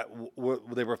cry.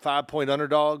 They were 5-point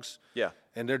underdogs. Yeah.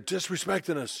 And they're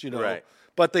disrespecting us, Right.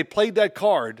 But they played that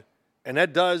card, and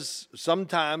that does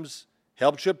sometimes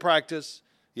helps you at practice.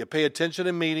 You pay attention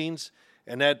in meetings,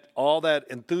 and all that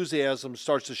enthusiasm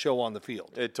starts to show on the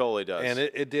field. It totally does. And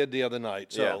it did the other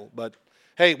night. So, Yeah. But,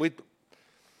 hey, I'm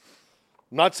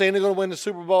not saying they're going to win the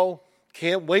Super Bowl.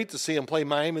 Can't wait to see them play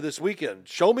Miami this weekend.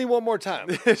 Show me one more time.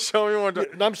 Show me one time.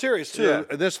 And I'm serious, too, Yeah.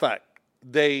 in this fact.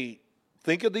 They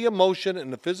think of the emotion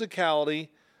and the physicality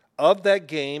of that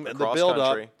game and the Cross build-up.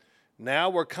 country. Now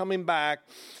we're coming back.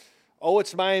 Oh,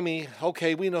 it's Miami.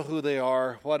 Okay, we know who they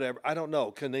are. Whatever. I don't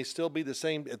know. Can they still be the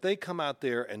same? If they come out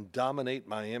there and dominate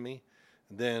Miami,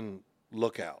 then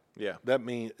look out. Yeah. That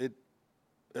means it.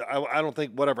 I don't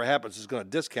think whatever happens is going to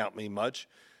discount me much.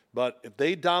 But if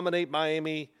they dominate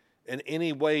Miami in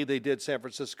any way they did San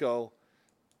Francisco,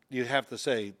 you have to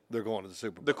say they're going to the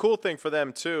Super Bowl. The cool thing for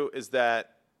them, too, is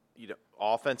that,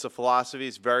 offensive philosophy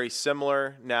is very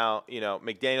similar. Now,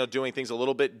 McDaniel doing things a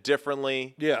little bit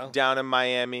differently down in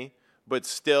Miami, but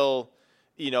still,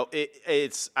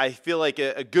 it's I feel like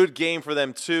a good game for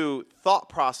them, too, thought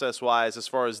process-wise, as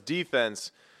far as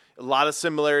defense. A lot of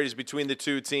similarities between the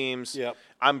two teams. Yep.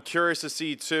 I'm curious to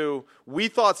see, too. We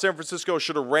thought San Francisco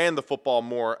should have ran the football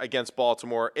more against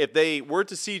Baltimore. If they were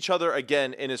to see each other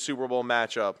again in a Super Bowl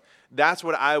matchup, that's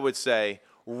what I would say.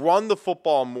 Run the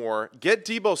football more. Get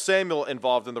Deebo Samuel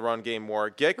involved in the run game more.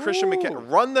 Get Christian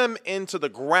McCaffrey. Run them into the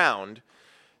ground.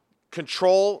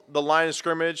 Control the line of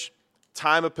scrimmage.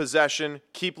 Time of possession.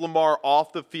 Keep Lamar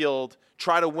off the field.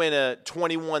 Try to win a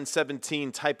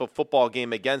 21-17 type of football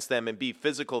game against them and be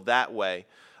physical that way.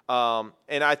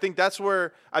 And I think that's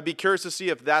where I'd be curious to see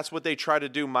if that's what they try to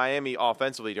do Miami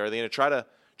offensively. Are they going to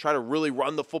try to really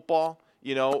run the football,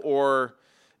 or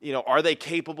are they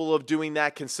capable of doing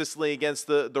that consistently against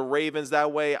the Ravens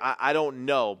that way? I don't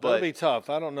know. But that'll be tough.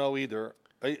 I don't know either.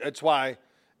 It's why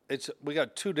we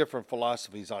got two different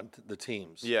philosophies on the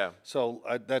teams. Yeah. So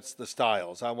that's the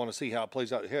styles. I want to see how it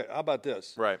plays out. Here, how about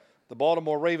this? Right. The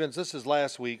Baltimore Ravens, this is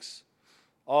last week's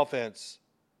offense.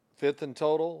 5th in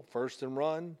total, 1st in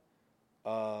run,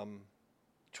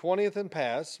 20th in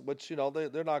pass, which,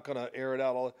 they're not going to air it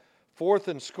out. 4th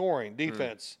in scoring,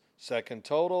 defense, 2nd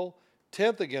total,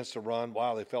 10th against the run.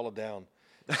 Wow, they fell it down.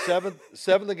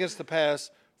 7th against the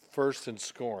pass, 1st in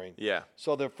scoring. Yeah.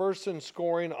 So they're 1st in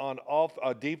scoring on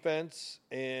defense,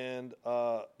 and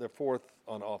they're 4th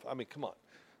on off. I mean, come on.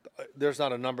 There's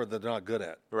not a number that they're not good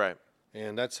at. Right.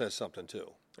 And that says something,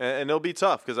 too. And it'll be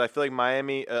tough because I feel like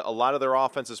Miami, a lot of their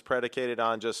offense is predicated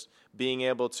on just being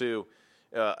able to,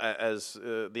 as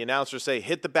the announcers say,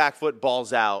 hit the back foot,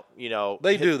 balls out.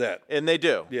 They do that. And they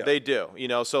do. Yeah. They do.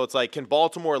 So it's like, can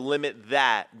Baltimore limit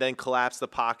that, then collapse the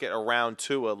pocket around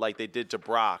Tua like they did to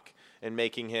Brock and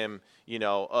making him,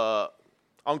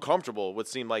 uncomfortable would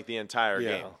seem like the entire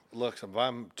game. Look, if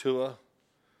I'm Tua,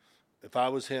 if I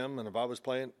was him and if I was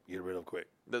playing, get rid of him quick.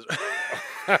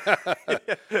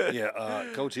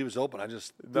 Coach, he was open. I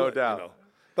just no doubt.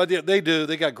 But they do.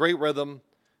 They got great rhythm.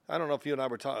 I don't know if you and I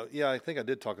were talking. Yeah, I think I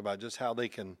did talk about just how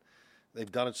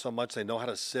they've done it so much. They know how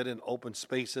to sit in open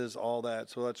spaces, all that.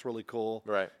 So that's really cool.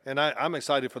 Right. And I'm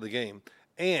excited for the game.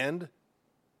 And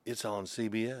it's on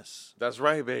CBS. That's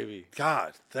right, baby.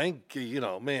 God, thank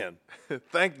you, man.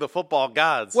 Thank the football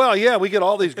gods. Well, yeah, we get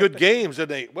all these good games, and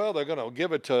they're going to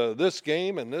give it to this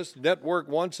game, and this network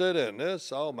wants it, and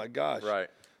this. Oh, my gosh. Right.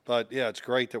 But, yeah, it's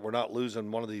great that we're not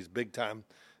losing one of these big-time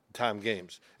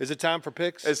games. Is it time for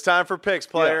picks? It's time for picks,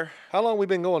 player. Yeah. How long have we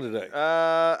been going today?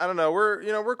 I don't know.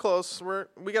 We're close.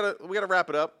 We gotta wrap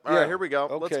it up. All right, here we go.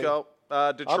 Okay. Let's go.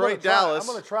 Detroit, Dallas.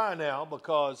 I'm going to try now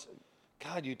because,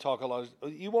 God, you talk a lot.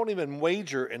 You won't even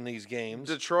wager in these games.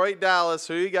 Detroit, Dallas.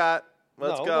 Who you got?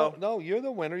 Let's go. No, you're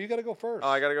the winner. You got to go first. Oh,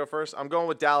 I got to go first? I'm going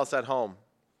with Dallas at home.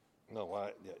 No,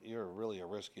 you're really a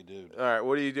risky dude. All right,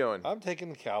 what are you doing? I'm taking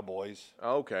the Cowboys.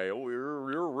 Okay,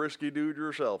 you're a risky dude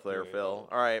yourself there, Phil.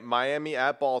 All right, Miami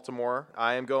at Baltimore.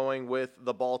 I am going with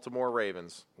the Baltimore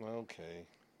Ravens. Okay.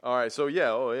 All right, so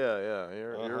yeah,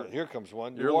 Here comes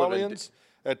one. You're New Orleans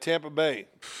at Tampa Bay.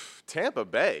 Tampa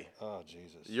Bay. Oh,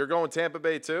 Jesus. You're going Tampa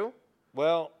Bay too?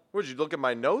 Well. Would you look at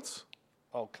my notes?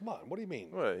 Oh, come on. What do you mean?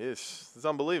 What? It's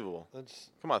unbelievable.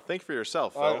 Come on, think for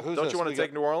yourself, Phil. Right, Don't you want to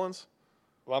take New Orleans?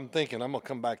 Well, I'm thinking. I'm going to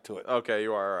come back to it. Okay,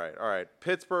 you are. All right.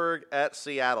 Pittsburgh at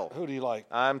Seattle. Who do you like?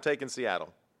 I'm taking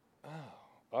Seattle. Oh,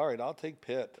 all right. I'll take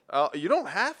Pitt. You don't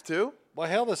have to. Well,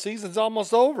 hell, the season's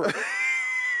almost over.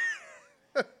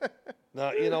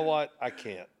 No, you know what? I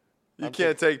can't. You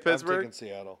can't take Pittsburgh? I'm taking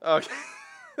Seattle. Okay.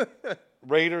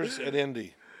 Raiders at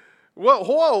Indy.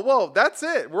 Whoa. That's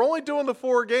it. We're only doing the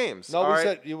 4 games.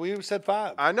 No, we said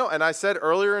 5. I know, and I said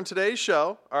earlier in today's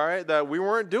show, all right, that we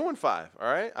weren't doing 5,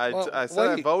 all right? I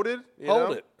said I voted.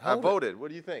 Hold it. I voted. What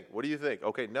do you think?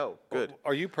 Okay, no. Good.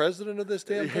 Are you president of this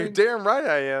damn thing? You're damn right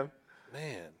I am.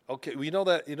 Man. Okay. Well, you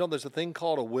know there's a thing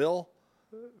called a will?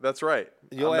 That's right.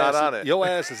 Your I'm ass, not on it. Your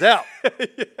ass is out.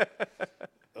 Yeah.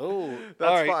 Oh. That's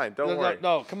all right. fine. Don't worry.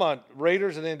 No, come on.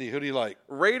 Raiders and Indy. Who do you like?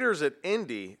 Raiders at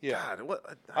Indy. Yeah. God,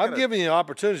 what? I'm giving you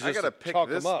opportunities I just gotta to pick chalk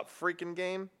this them up. freaking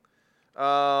game.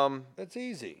 That's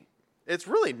easy. It's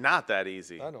really not that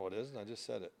easy. I know it isn't. I just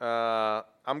said it.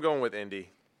 I'm going with Indy.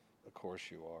 Of course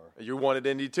you are. You wanted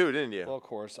Indy too, didn't you? Well, of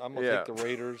course. I'm going to take the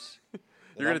Raiders.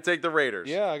 You're going to take the Raiders.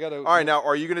 Yeah, I got to. All right, now,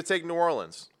 are you going to take New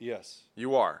Orleans? Yes.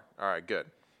 You are. All right, good.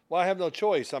 Well, I have no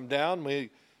choice. I'm down.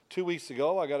 2 weeks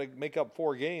ago, I got to make up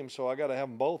 4 games, so I got to have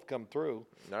them both come through.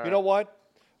 All right. You know what?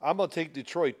 I'm going to take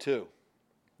Detroit too.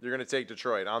 You're going to take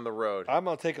Detroit on the road. I'm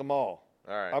going to take them all.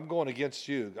 All right. I'm going against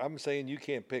you. I'm saying you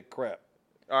can't pick crap.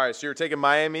 All right, so you're taking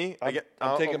Miami?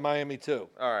 I'm taking Miami too.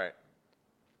 All right.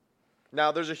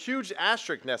 Now, there's a huge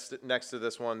asterisk next to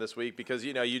this one this week because,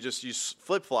 you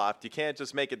flip-flopped. You can't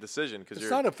just make a decision. It's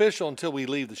not official until we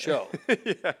leave the show.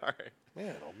 Yeah, all right.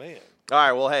 Man, oh, man. All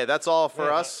right, well, hey, that's all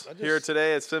for us here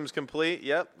today at Sims Complete.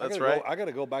 Yep, that's right. I got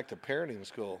to go back to parenting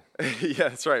school. Yeah,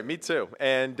 that's right. Me too.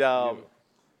 And,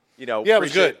 it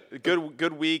was good.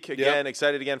 Good week again.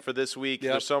 Excited again for this week.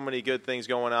 There's so many good things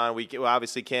going on. We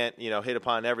obviously can't, hit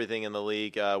upon everything in the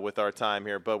league with our time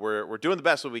here, but we're doing the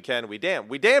best that we can. We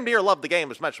damn near love the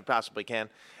game as much as we possibly can.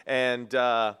 And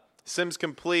Sims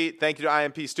Complete. Thank you to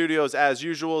IMP Studios as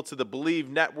usual. To the Believe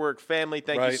Network family,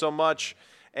 thank you so much.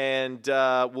 And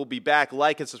we'll be back.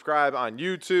 Like and subscribe on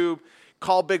YouTube.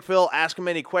 Call Big Phil. Ask him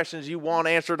any questions you want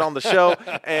answered on the show.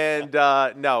 And,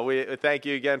 we thank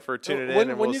you again for tuning in. When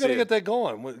are you going to get that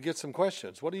going? Get some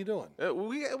questions. What are you doing?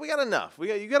 We got enough.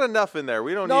 You got enough in there.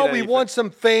 We don't need No, we want some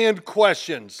fan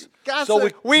questions.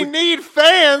 We need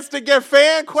fans to get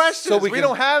fan questions. So we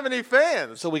don't have any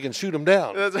fans. So we can shoot them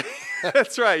down.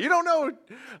 That's right. You don't know.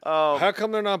 How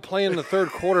come they're not playing the third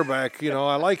quarterback?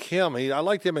 I like him. I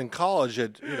liked him in college.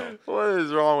 What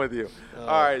is wrong with you?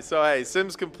 All right. So, hey,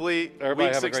 Sims Complete.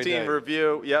 Week 16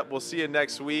 review. Yep, we'll see you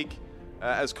next week.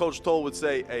 As Coach Toll would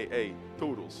say, hey,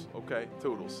 toodles, okay?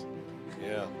 Toodles.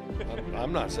 Yeah,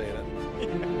 I'm not saying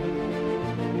it.